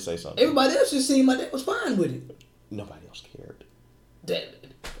Brown did say something. Everybody else just seemed like they was fine with it. Nobody else cared.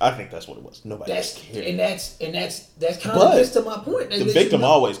 I think that's what it was. Nobody else cared. And that's kind of gets to my point. The victim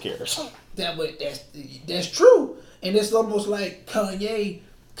always cares. That's true. And it's almost like Kanye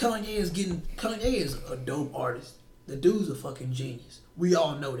is a dope artist. The dude's a fucking genius. We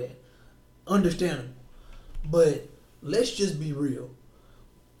all know that. Understandable. But let's just be real.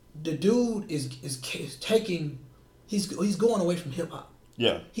 The dude is taking, he's going away from hip hop.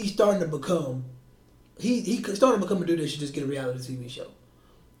 Yeah. He's starting to become, he started to become a dude that should just get a reality TV show.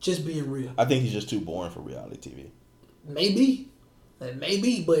 Just being real. I think he's just too boring for reality TV. Maybe, but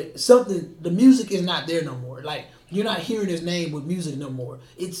the music is not there no more. Like, you're not hearing his name with music no more.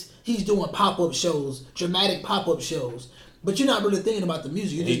 He's doing pop-up shows, dramatic pop-up shows. But you're not really thinking about the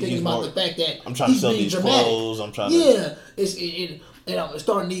music. You're just thinking about the fact that I'm trying to sell these dramatic clothes. I'm trying to. Yeah, I'm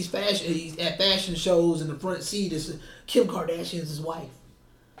starting these fashion shows in the front seat. It's Kim Kardashian's his wife.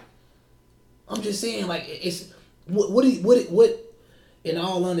 I'm just saying, like, it's what. In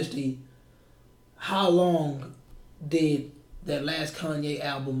all honesty, how long did that last Kanye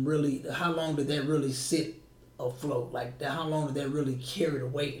album really? How long did that really sit afloat? Like, how long did that really carry the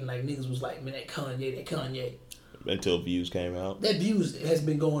weight? And like niggas was like, man, that Kanye. Until Views came out. That Views has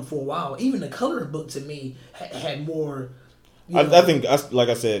been going for a while. Even the Coloring Book to me had more. I think, like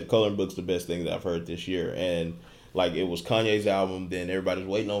I said, Coloring Book's the best thing that I've heard this year. And like, it was Kanye's album, then everybody was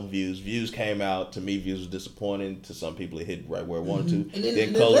waiting on Views. Views came out. To me, Views was disappointing. To some people, it hit right where it wanted to. And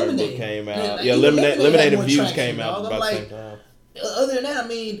then Coloring Book came out. Lemonade and Views came out about the same time. other than that, I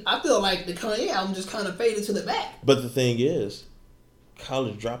mean, I feel like the Kanye album just kind of faded to the back. But the thing is,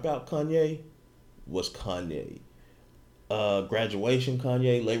 college dropout Kanye was Kanye. Graduation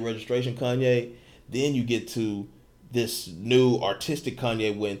Kanye, late registration Kanye. Then you get to this new artistic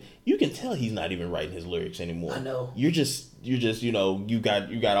Kanye when you can tell he's not even writing his lyrics anymore. I know. You're just you know, you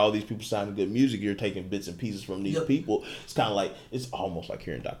got all these people signing good music. You're taking bits and pieces from these people. It's kind of like, it's almost like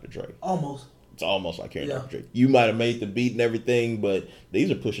hearing Dr. Dre. It's almost like hearing Dr. Dre. You might have made the beat and everything, but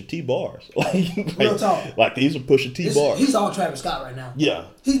these are Pusha T bars. Real talk. Like these are Pusha T bars. He's all Travis Scott right now. Yeah.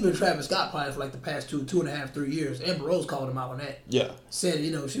 He's been Travis Scott probably for like the past 2.5, 3 years. Amber Rose called him out on that. Yeah. Said,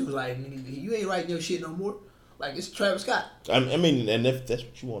 you know, she was like, you ain't writing your shit no more. Like, it's Travis Scott. I mean, and if that's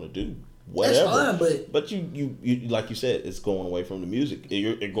what you want to do, whatever. That's fine, but you like you said, it's going away from the music.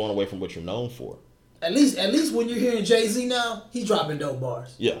 You're going away from what you're known for. At least when you're hearing Jay-Z now, he's dropping dope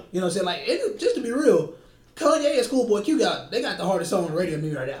bars. Yeah. You know what I'm saying? Like, just to be real, Kanye and Schoolboy Q they got the hardest song on the radio to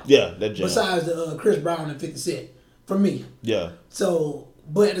me right now. Yeah, that jam. Besides the Chris Brown and 50 Cent, for me. Yeah. So,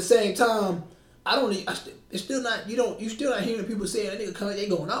 but at the same time, it's still not, you're still not hearing people saying that nigga Kanye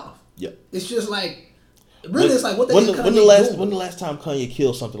going off. Yeah. It's just like, really, it's like, what the when hell the, Kanye when the last doing? when the last time Kanye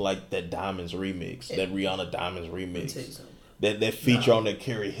killed something like that Diamonds remix, that Rihanna Diamonds remix, that feature on the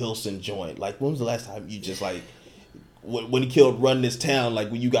Carrie Hilson joint? Like, when was the last time you just like, when he killed Run This Town, like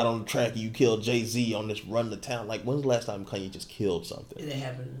when you got on the track and you killed Jay-Z on this Run the Town, like when's the last time Kanye just killed something? It didn't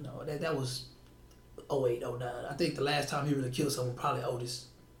happen. No, that was 08, 09. I think the last time he really killed someone probably Otis.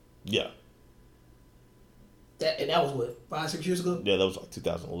 Yeah. That was what, 5-6 years ago? Yeah, that was like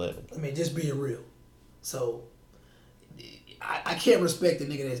 2011. I mean, just being real. So I can't respect the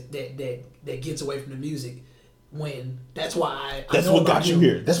nigga that gets away from the music when that's why that's what got you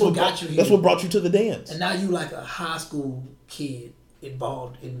here. That's what got you here. That's what brought you to the dance. And now you like a high school kid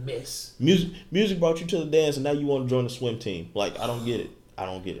involved in mess. Music brought you to the dance, and now you want to join the swim team. Like, I don't get it.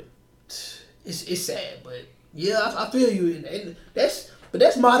 It's sad, but yeah, I feel you, and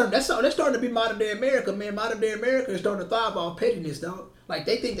that's modern. That's starting to be modern day America, man. Modern day America is starting to thrive off pettiness, dog. Like,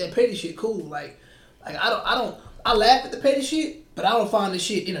 they think that petty shit cool. Like I laugh at the petty shit, but I don't find this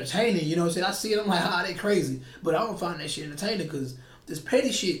shit entertaining. You know what I'm saying? I see it, I'm like, they crazy, but I don't find that shit entertaining because this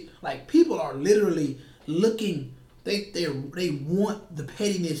petty shit, like, people are literally looking. They want the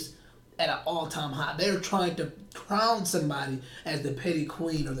pettiness at an all-time high. They're trying to crown somebody as the petty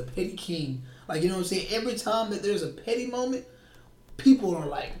queen or the petty king. Like, you know what I'm saying? Every time that there's a petty moment, people are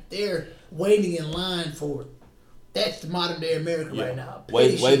like, they're waiting in line for it. That's modern day America right now.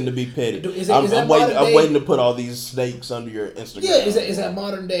 Waiting to be petty. I'm waiting to put all these snakes under your Instagram. Yeah, is that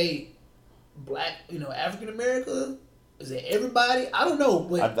modern day black, African America? Is it everybody? I don't know.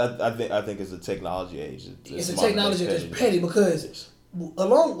 But I think it's a technology age. It's a technology that's petty because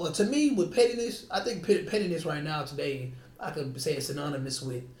to me, with pettiness, I think pettiness right now today, I could say it's synonymous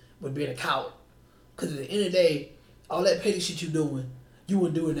with being a coward. Because at the end of the day, all that petty shit you doing, you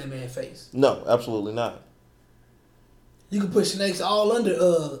wouldn't do it in that man's face. No, absolutely not. You can put snakes all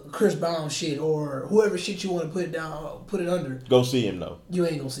under Chris Brown shit or whoever shit you want to put it under. Go see him though. You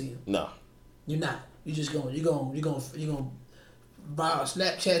ain't gonna see him. No. You're not. You're gonna viral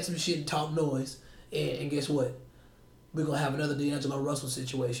Snapchat some shit and talk noise, and guess what? We're gonna have another D'Angelo Russell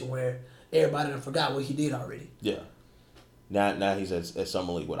situation where everybody done forgot what he did already. Yeah. Now he's at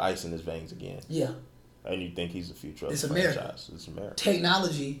Summer League with ice in his veins again. Yeah. And you think he's the future of the America. franchise. It's America.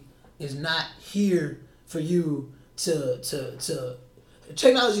 Technology is not here for you to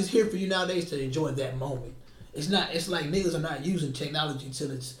technology is here for you nowadays to enjoy that moment. It's like niggas are not using technology till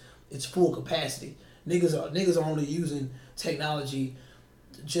its full capacity. Niggas are only using technology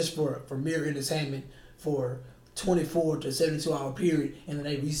just for mere entertainment for 24 to 72 hour period, and then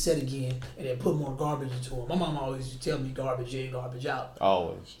they reset again and then put more garbage into them. My mom always used to tell me garbage in, garbage out.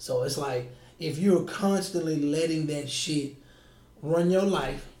 Always. So it's like, if you're constantly letting that shit run your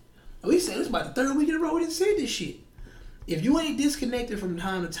life, we said it's about the third week in a row we didn't say this shit. If you ain't disconnected from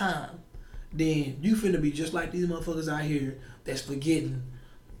time to time, then you finna be just like these motherfuckers out here that's forgetting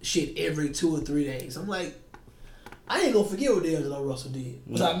shit every 2 or 3 days. I'm like, I ain't gonna forget what D'Angelo Russell did.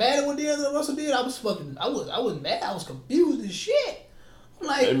 Was I mad at what D'Angelo Russell did? I wasn't mad. I was confused as shit. I'm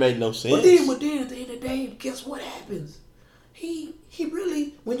like, it made no sense. But then at the end of the day, guess what happens? He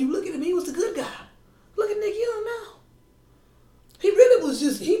really, when you look at him, he was the good guy. Look at Nick Young now. He really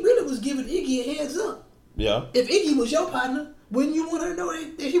was giving Iggy a heads up. Yeah. If Iggy was your partner, wouldn't you want her to know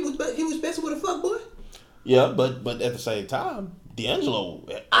that he was messing with a fuckboy? Yeah, but at the same time, D'Angelo,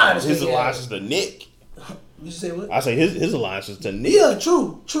 his alliance is to Nick. You say what? I say his alliance is to Nick. Yeah,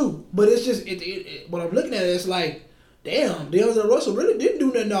 true. But it's just when I'm looking at it, it's like, damn, D'Angelo Russell really didn't do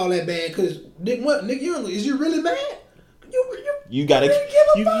nothing all that bad. Because Nick Young, is you really mad? You got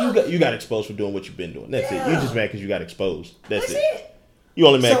exposed for doing what you've been doing. That's it. You just mad because you got exposed. That's it. You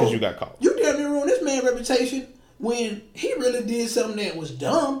only mad because you got caught. You damn near ruined this man's reputation when he really did something that was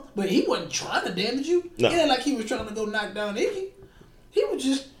dumb, but he wasn't trying to damage you. No. Yeah, like he was trying to go knock down Iggy. He was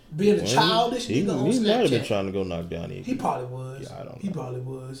just being a childish nigga on Snapchat. He might have been trying to go knock down Iggy. He probably was. Yeah, I don't know. He probably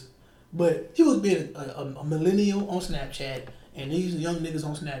was. But he was being a millennial on Snapchat, and these young niggas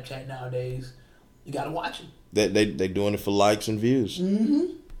on Snapchat nowadays, you gotta watch them. They doing it for likes and views.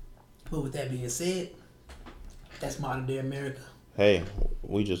 Mm-hmm. But with that being said, that's modern day America. Hey,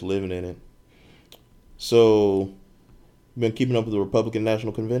 we just living in it. So, you been keeping up with the Republican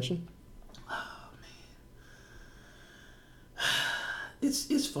National Convention? Oh man,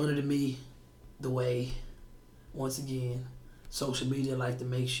 it's funny to me the way, once again, social media like to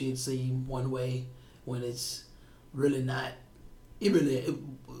make shit seem one way when it's really not.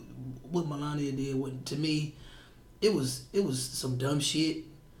 What Melania did, to me, it was some dumb shit.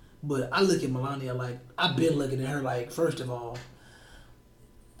 But I look at Melania like, I've been looking at her like, first of all,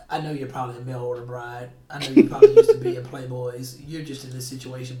 I know you're probably a mail order bride. I know you probably used to be in Playboys. You're just in this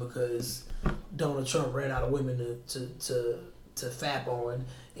situation because Donald Trump ran out of women to fap on,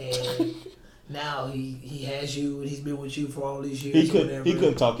 and now he has you and he's been with you for all these years. He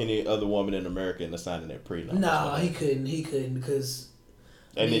couldn't talk any other woman in America into signing that prenup. No, he couldn't because.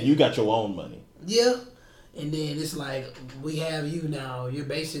 And then you got your own money. Yeah. And then it's like, we have you now. You're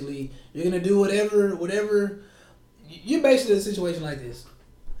gonna do whatever. You're basically in a situation like this.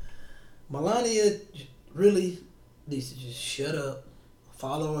 Melania really needs to just shut up,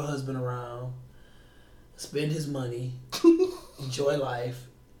 follow her husband around, spend his money, enjoy life,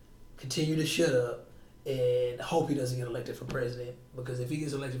 continue to shut up, and hope he doesn't get elected for president. Because if he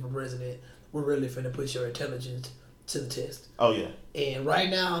gets elected for president, we're really finna put your intelligence to the test. Oh, yeah. And right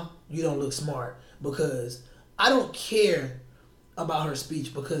now, you don't look smart. Because I don't care about her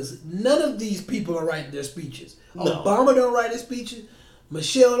speech because none of these people are writing their speeches. No. Obama don't write his speeches.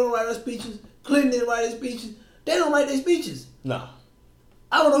 Michelle don't write her speeches. Clinton didn't write his speeches. They don't write their speeches. No.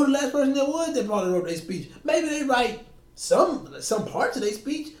 I don't know who the last person there was that probably wrote their speech. Maybe they write some parts of their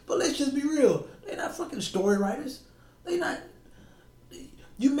speech, but let's just be real. They're not fucking story writers. They not.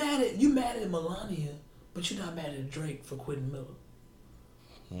 You mad at Melania, but you're not mad at Drake for quitting Miller.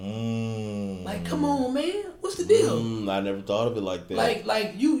 Like, come on, man. What's the deal? I never thought of it like that.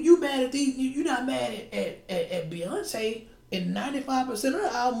 Like you mad at these? You not mad at Beyonce? And 95% of her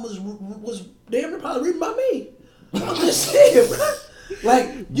album was damn near probably written by me. I'm just saying, bro.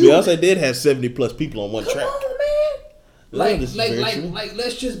 Like Beyonce did have 70+ people on one track. Come on, man. Like,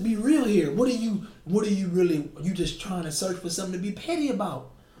 let's just be real here. What are you really? You just trying to search for something to be petty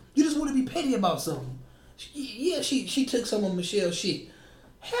about? You just want to be petty about something? Yeah, she took some of Michelle's shit.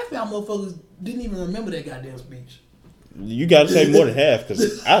 Half y'all motherfuckers didn't even remember that goddamn speech. You got to say more than half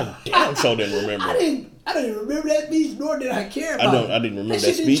because I damn sure didn't remember. I didn't remember that speech, nor did I care about it. I didn't remember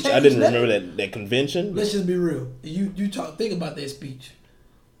that speech. I didn't remember that convention. Let's just be real. You talk. Think about that speech.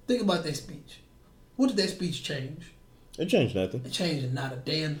 Think about that speech. What did that speech change? It changed nothing. It changed not a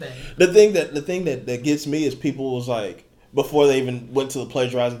damn thing. The thing that gets me is people was like, before they even went to the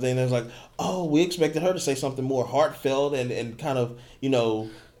plagiarizing thing, they was like, oh, we expected her to say something more heartfelt and kind of,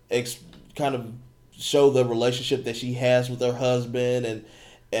 kind of show the relationship that she has with her husband.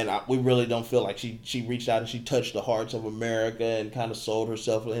 We really don't feel like she reached out and she touched the hearts of America and kind of sold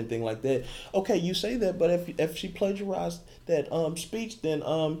herself or anything like that. Okay, you say that, but if she plagiarized that speech, then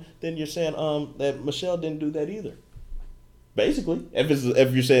you're saying that Michelle didn't do that either. Basically,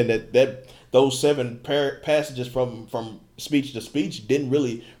 if you're saying that those 7 passages from speech to speech didn't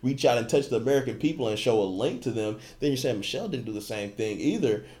really reach out and touch the American people and show a link to them, then you're saying Michelle didn't do the same thing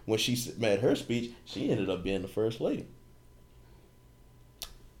either. When she made her speech, she ended up being the first lady.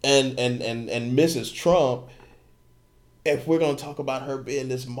 And Mrs. Trump, if we're gonna talk about her being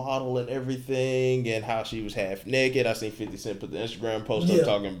this model and everything and how she was half naked, I seen 50 Cent put the Instagram post up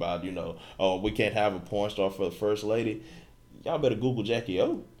talking about, oh, we can't have a porn star for the first lady. Y'all better Google Jackie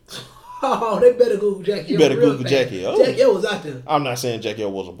O. Oh, they better Google Jackie O. You better Google Jackie O. Jackie O was out there. I'm not saying Jackie O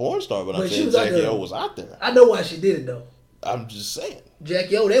was a porn star, but I'm saying Jackie O was out there. I know why she did it though. I'm just saying.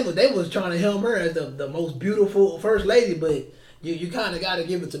 Jackie O, they was trying to help her as the most beautiful first lady, but you kind of got to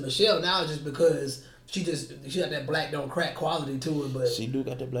give it to Michelle now just because she got that black don't crack quality to her. But she do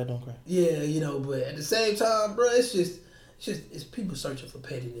got that black don't crack. Yeah, but at the same time, bro, it's people searching for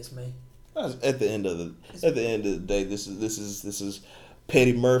pettiness, man. At the end of the day, this is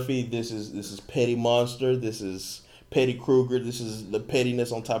Petty Murphy. This is Petty Monster. This is Petty Kruger. This is the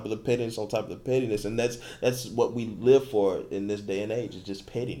pettiness on top of the pettiness on top of the pettiness, and that's what we live for in this day and age. It's just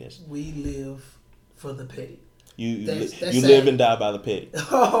pettiness. We live for the petty. You live and die by the pig.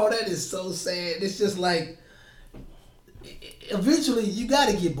 Oh, that is so sad. It's just like, eventually you got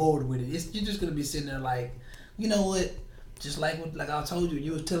to get bored with it. You're just gonna be sitting there like, you know what? Just like I told you,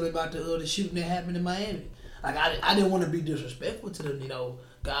 you was telling me about the shooting that happened in Miami. Like I didn't want to be disrespectful to them, you know.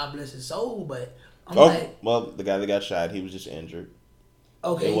 God bless his soul, but well, the guy that got shot, he was just injured.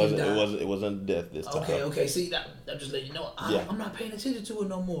 Okay, it wasn't death this time. Okay. See, I'm just letting you know. I'm not paying attention to it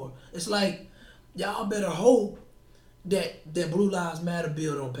no more. It's like y'all better hope that Blue Lives Matter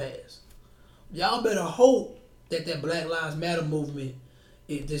bill don't pass. Y'all better hope that Black Lives Matter movement,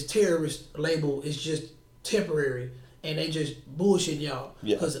 this terrorist label, is just temporary and they just bullshitting y'all.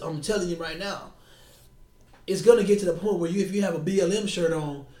 Because I'm telling you right now, it's gonna get to the point where if you have a BLM shirt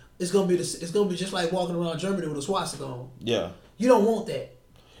on, it's gonna be just like walking around Germany with a swastika on. Yeah. You don't want that.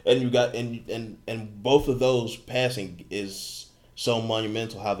 And you got and both of those passing is so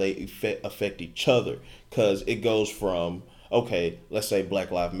monumental how they affect each other, because it goes from, okay, let's say Black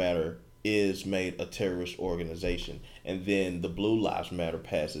Lives Matter is made a terrorist organization, and then the Blue Lives Matter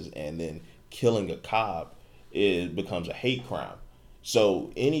passes, and then killing a cop becomes a hate crime.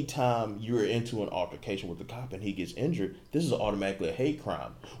 So anytime you're into an altercation with the cop and he gets injured, this is automatically a hate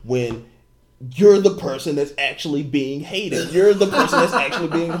crime. When you're the person that's actually being hated. You're the person that's actually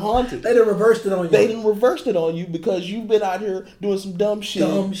being haunted. They done reversed it on you. They done reversed it on you because you've been out here doing some dumb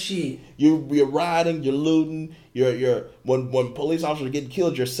shit. You're riding, you're looting, you're when police officers are getting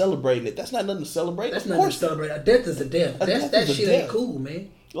killed, you're celebrating it. That's not nothing to celebrate. That's nothing to celebrate. A death is a death. That shit ain't cool,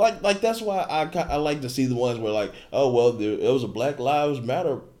 man. Like that's why I like to see the ones where like, oh well, it was a Black Lives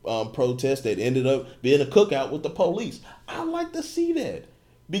Matter protest that ended up being a cookout with the police. I like to see that.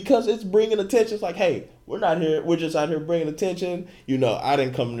 Because it's bringing attention. It's like, hey, we're not here. We're just out here bringing attention. You know, I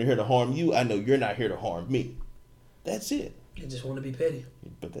didn't come here to harm you. I know you're not here to harm me. That's it. They just want to be petty.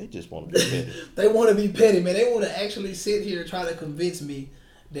 But they just want to be petty. They want to be petty, man. They want to actually sit here and try to convince me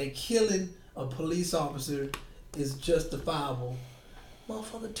that killing a police officer is justifiable.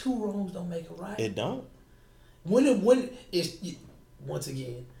 Motherfucker, two wrongs don't make a right. It don't. When it's, once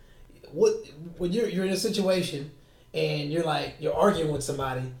again, when you're in a situation and you're arguing with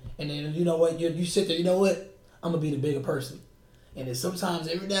somebody, and then you know what, you sit there, you know what, I'm gonna be the bigger person. And then sometimes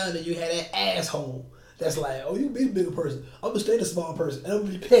every now and then you have that asshole that's like, oh, you be the bigger person, I'm gonna stay the small person, and I'm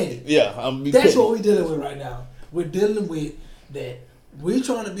gonna be petty. Yeah, I'm gonna be petty. That's what we're dealing with right now. We're dealing with that we're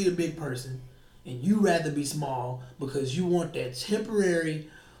trying to be the big person, and you rather be small because you want that temporary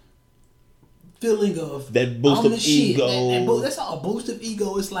feeling of that boost of ego. That's all, a boost of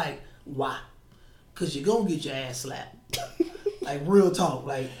ego. It's like, why? Because you're going to get your ass slapped. Like, real talk.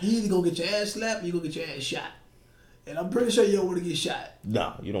 Like, you either going to get your ass slapped or you're going to get your ass shot. And I'm pretty sure you don't want to get shot.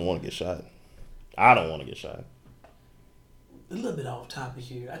 No, you don't want to get shot. I don't want to get shot. A little bit off topic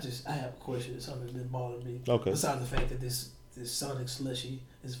here. I have a question. It's something that's been bothering me. Okay. Besides the fact that this Sonic slushy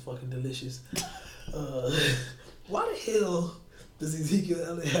is fucking delicious. Why the hell does Ezekiel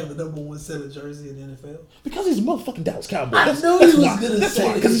Elliott have the #1 selling jersey in the NFL? Because he's a motherfucking Dallas Cowboy. I know he was going to say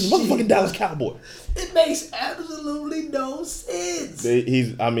that. Because he's a motherfucking Dallas Cowboy. It makes absolutely no sense.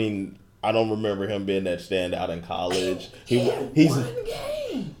 I don't remember him being that standout in college. He's one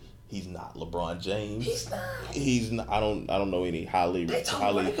game. He's not LeBron James. He's not. I don't know any highly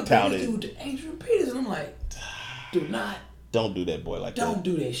touted. Dude, to Adrian Peterson, I'm like, do not. Don't do that boy like that. Don't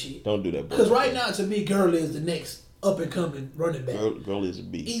do that shit. Don't do that boy. Because right now, to me, Gurley is the next up and coming running back. Gurley is a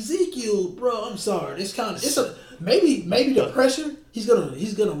beast. Ezekiel, bro, I'm sorry. Maybe the pressure. He's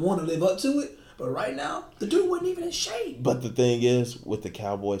gonna want to live up to it. But right now, the dude wasn't even in shape. But the thing is, with the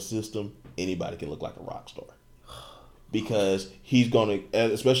Cowboy system, anybody can look like a rock star. Because he's going to,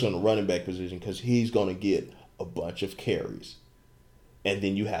 especially on the running back position, because he's going to get a bunch of carries. And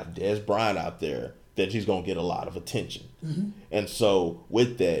then you have Dez Bryant out there that he's going to get a lot of attention. Mm-hmm. And so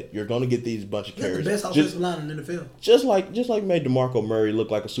with that, you're going to get these bunch of carries. The best offensive line in the NFL. Just like made DeMarco Murray look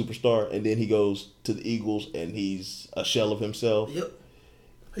like a superstar, and then he goes to the Eagles and he's a shell of himself. Yep.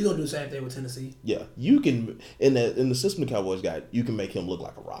 He's going to do the same thing with Tennessee. Yeah. You can, in the system the Cowboys got, you can make him look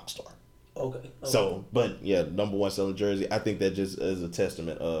like a rock star. Okay. So, but yeah, #1 selling jersey. I think that just is a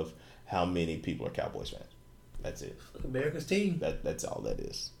testament of how many people are Cowboys fans. That's it. America's team. That's all that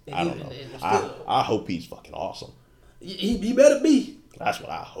is. I don't know. I hope he's fucking awesome. He better be. That's what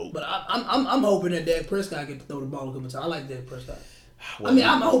I hope. But I'm hoping that Dak Prescott can throw the ball a couple times. I like Dak Prescott. Well,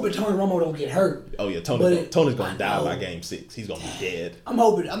 I'm hoping Tony Romo don't get hurt. Oh yeah, Tony's gonna die by Game 6. He's gonna be dead. I'm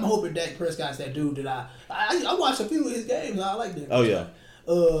hoping Dak Prescott's that dude that I watched a few of his games. I like Dak. Oh yeah.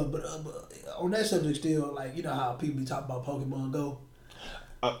 But on that subject, still, like, you know how people be talking about Pokemon Go.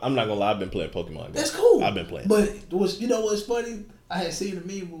 I'm not gonna lie, I've been playing Pokemon Go. That's cool. I've been playing. But you know what's funny? I had seen a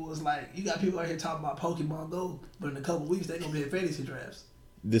meme where it was like, you got people out here talking about Pokemon Go, but in a couple weeks they're gonna be in fantasy drafts.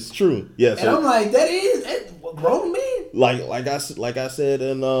 This is true. Yeah. And I'm like, that's grown men. Like I said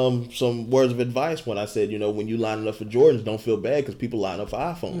in some words of advice when I said, when you line up for Jordans, don't feel bad because people line up for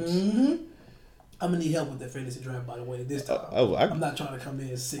iPhones. Mm-hmm. I'm gonna need help with that fantasy draft, by the way, this time. I'm not trying to come in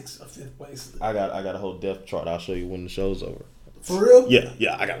 6th or 5th place. I got a whole depth chart. I'll show you when the show's over. For real?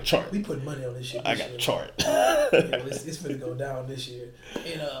 Yeah, I got a chart. We put money on this shit. I got a chart. It's gonna go down this year.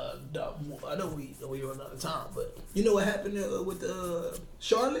 And I know we run out of time, but you know what happened with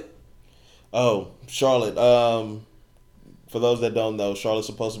Charlotte? Oh, Charlotte. For those that don't know, Charlotte's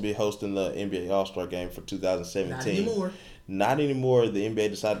supposed to be hosting the NBA All-Star Game for 2017. Not anymore. The NBA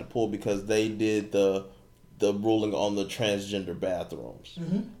decided to pull because they did the ruling on the transgender bathrooms.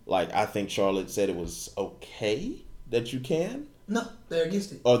 Mm-hmm. Like, I think Charlotte said it was okay that you can. No, they're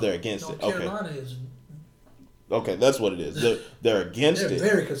against it. Oh, they're against it. Carolina is. Okay, that's what it is. They're against it. They're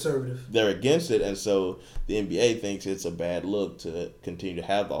very conservative. They're against it, and so the NBA thinks it's a bad look to continue to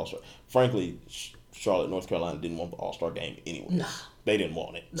have the All-Star. Frankly, Charlotte, North Carolina didn't want the All-Star game anyway. Nah. They didn't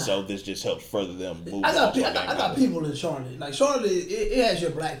want it. Nah. So this just helps further them move I got people in Charlotte. Like, Charlotte, it has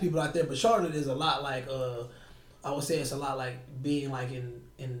your black people out there, but Charlotte is a lot like, I would say it's a lot like being like in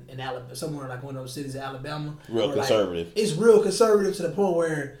Alabama, somewhere like one of those cities in Alabama. Real conservative. Like, it's real conservative to the point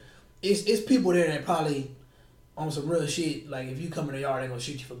where it's people there that probably on some real shit. Like, if you come in the yard, they're gonna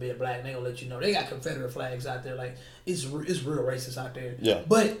shoot you for being black. They gonna let you know. They got Confederate flags out there. Like, it's real racist out there. Yeah.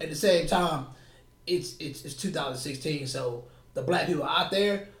 But at the same time, it's 2016, so the black people out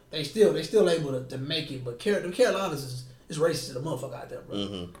there, they still able to make it. But the Carolinas is racist to the motherfucker out there, bro.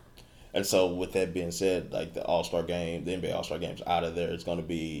 Mm-hmm. And so, with that being said, like the All-Star game, the NBA All-Star game's out of there. It's going to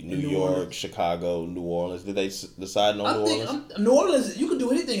be New York, Chicago, New Orleans. Did they decide on New Orleans? New Orleans, you can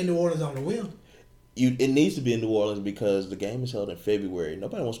do anything in New Orleans on the whim. It needs to be in New Orleans because the game is held in February.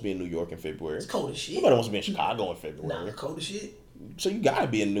 Nobody wants to be in New York in February. It's cold as shit. Nobody wants to be in Chicago in February. Nah, cold as shit. So you got to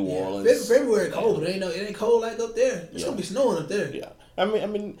be in New Orleans. February cold, but it ain't cold like up there. It's gonna be snowing up there. Yeah, I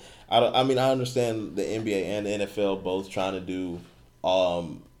understand the NBA and the NFL both trying to do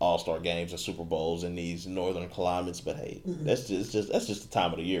All-Star games and Super Bowls in these northern climates, but hey, that's just the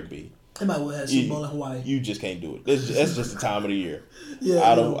time of the year, B. They might well have Super Bowl in Hawaii. You just can't do it. That's just the time of the year. Yeah,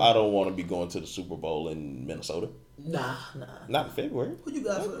 I don't want to be going to the Super Bowl in Minnesota. Nah. Not in February. Who you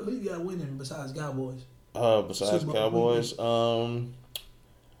got winning besides Cowboys? Besides Cowboys,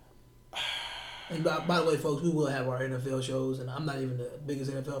 And by the way, folks, we will have our NFL shows, and I'm not even the biggest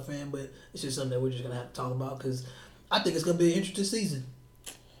NFL fan, but it's just something that we're just gonna have to talk about because I think it's gonna be an interesting season.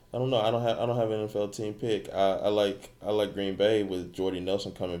 I don't know. I don't have an NFL team pick. I like Green Bay with Jordy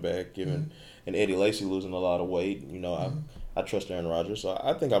Nelson coming back, and Eddie Lacy losing a lot of weight. I trust Aaron Rodgers, so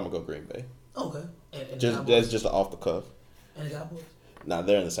I think I'm gonna go Green Bay. Okay, and that's just off the cuff. And the Cowboys. Now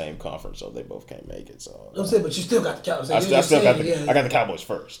they're in the same conference, so they both can't make it. So I'm saying, but you still got the Cowboys. I got the Cowboys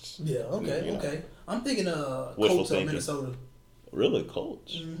first. Yeah. Okay. Okay. I'm thinking Colts of Minnesota. Really,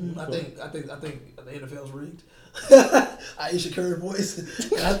 Colts? Mm-hmm. I think the NFL's rigged. Aisha Curry voice.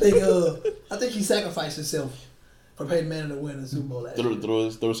 I think he sacrificed himself for Peyton Manning to win the Super Bowl last year. Threw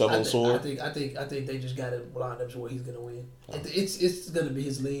himself on the sword. I think they just got it lined up to where he's gonna win. Oh. It's gonna be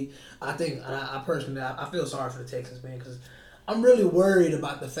his league. I think. I personally feel sorry for the Texans, man, because I'm really worried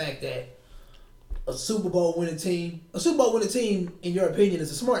about the fact that a Super Bowl winning team, in your opinion, is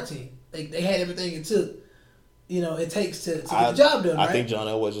a smart team. They had everything it took. It takes to get the job done, right? I think John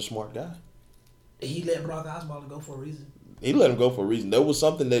Elway's a smart guy. He let Brock Osweiler go for a reason. He let him go for a reason. There was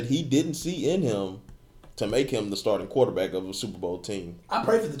something that he didn't see in him to make him the starting quarterback of a Super Bowl team. I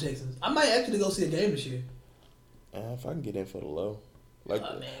pray for the Texans. I might actually go see a game this year. If I can get in for the low.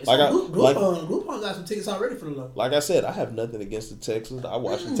 Groupon got some tickets already for the low. Like I said, I have nothing against the Texans. I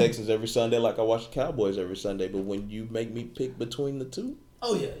watch the Texans every Sunday like I watch the Cowboys every Sunday. But when you make me pick between the two,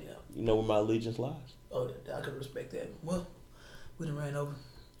 oh yeah, you know where my allegiance lies. Oh, yeah, I can respect that. Well, we done ran over.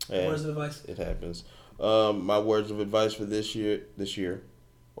 Yeah, words of advice. It happens. My words of advice for this year,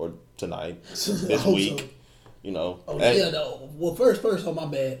 or tonight, this week. So. No. Well, first, oh my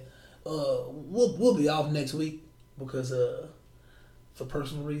bad. We'll be off next week because for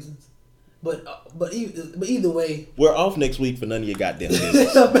personal reasons. But either way, we're off next week for none of your goddamn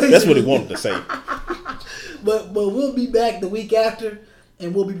business. That's what he wanted to say. But we'll be back the week after,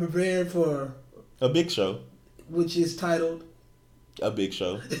 and we'll be prepared for a big show, which is titled A Big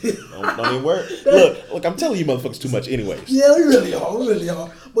Show. Don't even worry. Look, I'm telling you motherfuckers too much anyways. Yeah, we really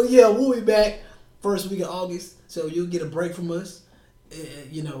are. But yeah, we'll be back first week of August, so you'll get a break from us,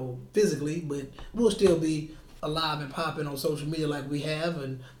 physically, but we'll still be alive and popping on social media like we have,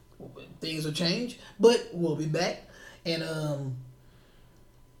 and things will change, but we'll be back. And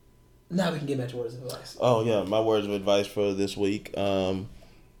Now we can get back to words of advice. Oh yeah, my words of advice for this week.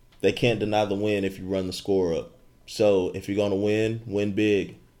 They can't deny the win if you run the score up. So if you're gonna win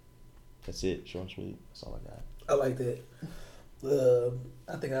big. That's it. Short and sweet. That's all I got. I like that.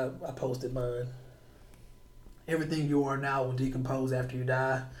 I think I posted mine. Everything you are now will decompose after you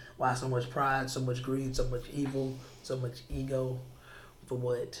die. Why so much pride, so much greed, so much evil, so much ego? For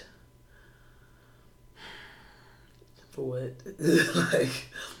what? For what? Like,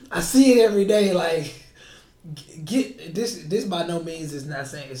 I see it every day. Like, get this. This by no means is not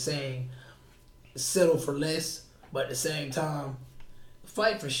saying. It's saying settle for less, but at the same time,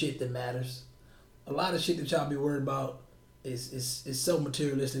 fight for shit that matters. A lot of shit that y'all be worried about is so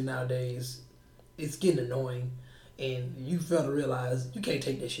materialistic nowadays. It's getting annoying, and you fail to realize you can't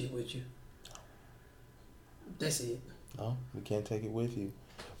take that shit with you. That's it. No, we can't take it with you.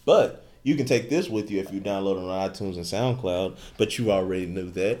 But you can take this with you if you download it on iTunes and SoundCloud, but you already knew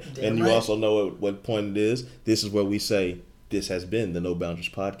that. Damn and you right. also know what point it is. This is where we say, this has been the No Boundaries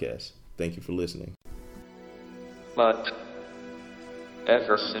Podcast. Thank you for listening. But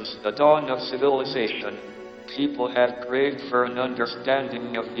ever since the dawn of civilization, people have craved for an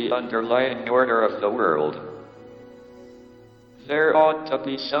understanding of the underlying order of the world. There ought to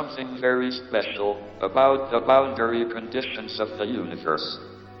be something very special about the boundary conditions of the universe.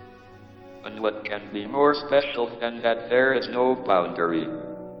 And what can be more special than that there is no boundary?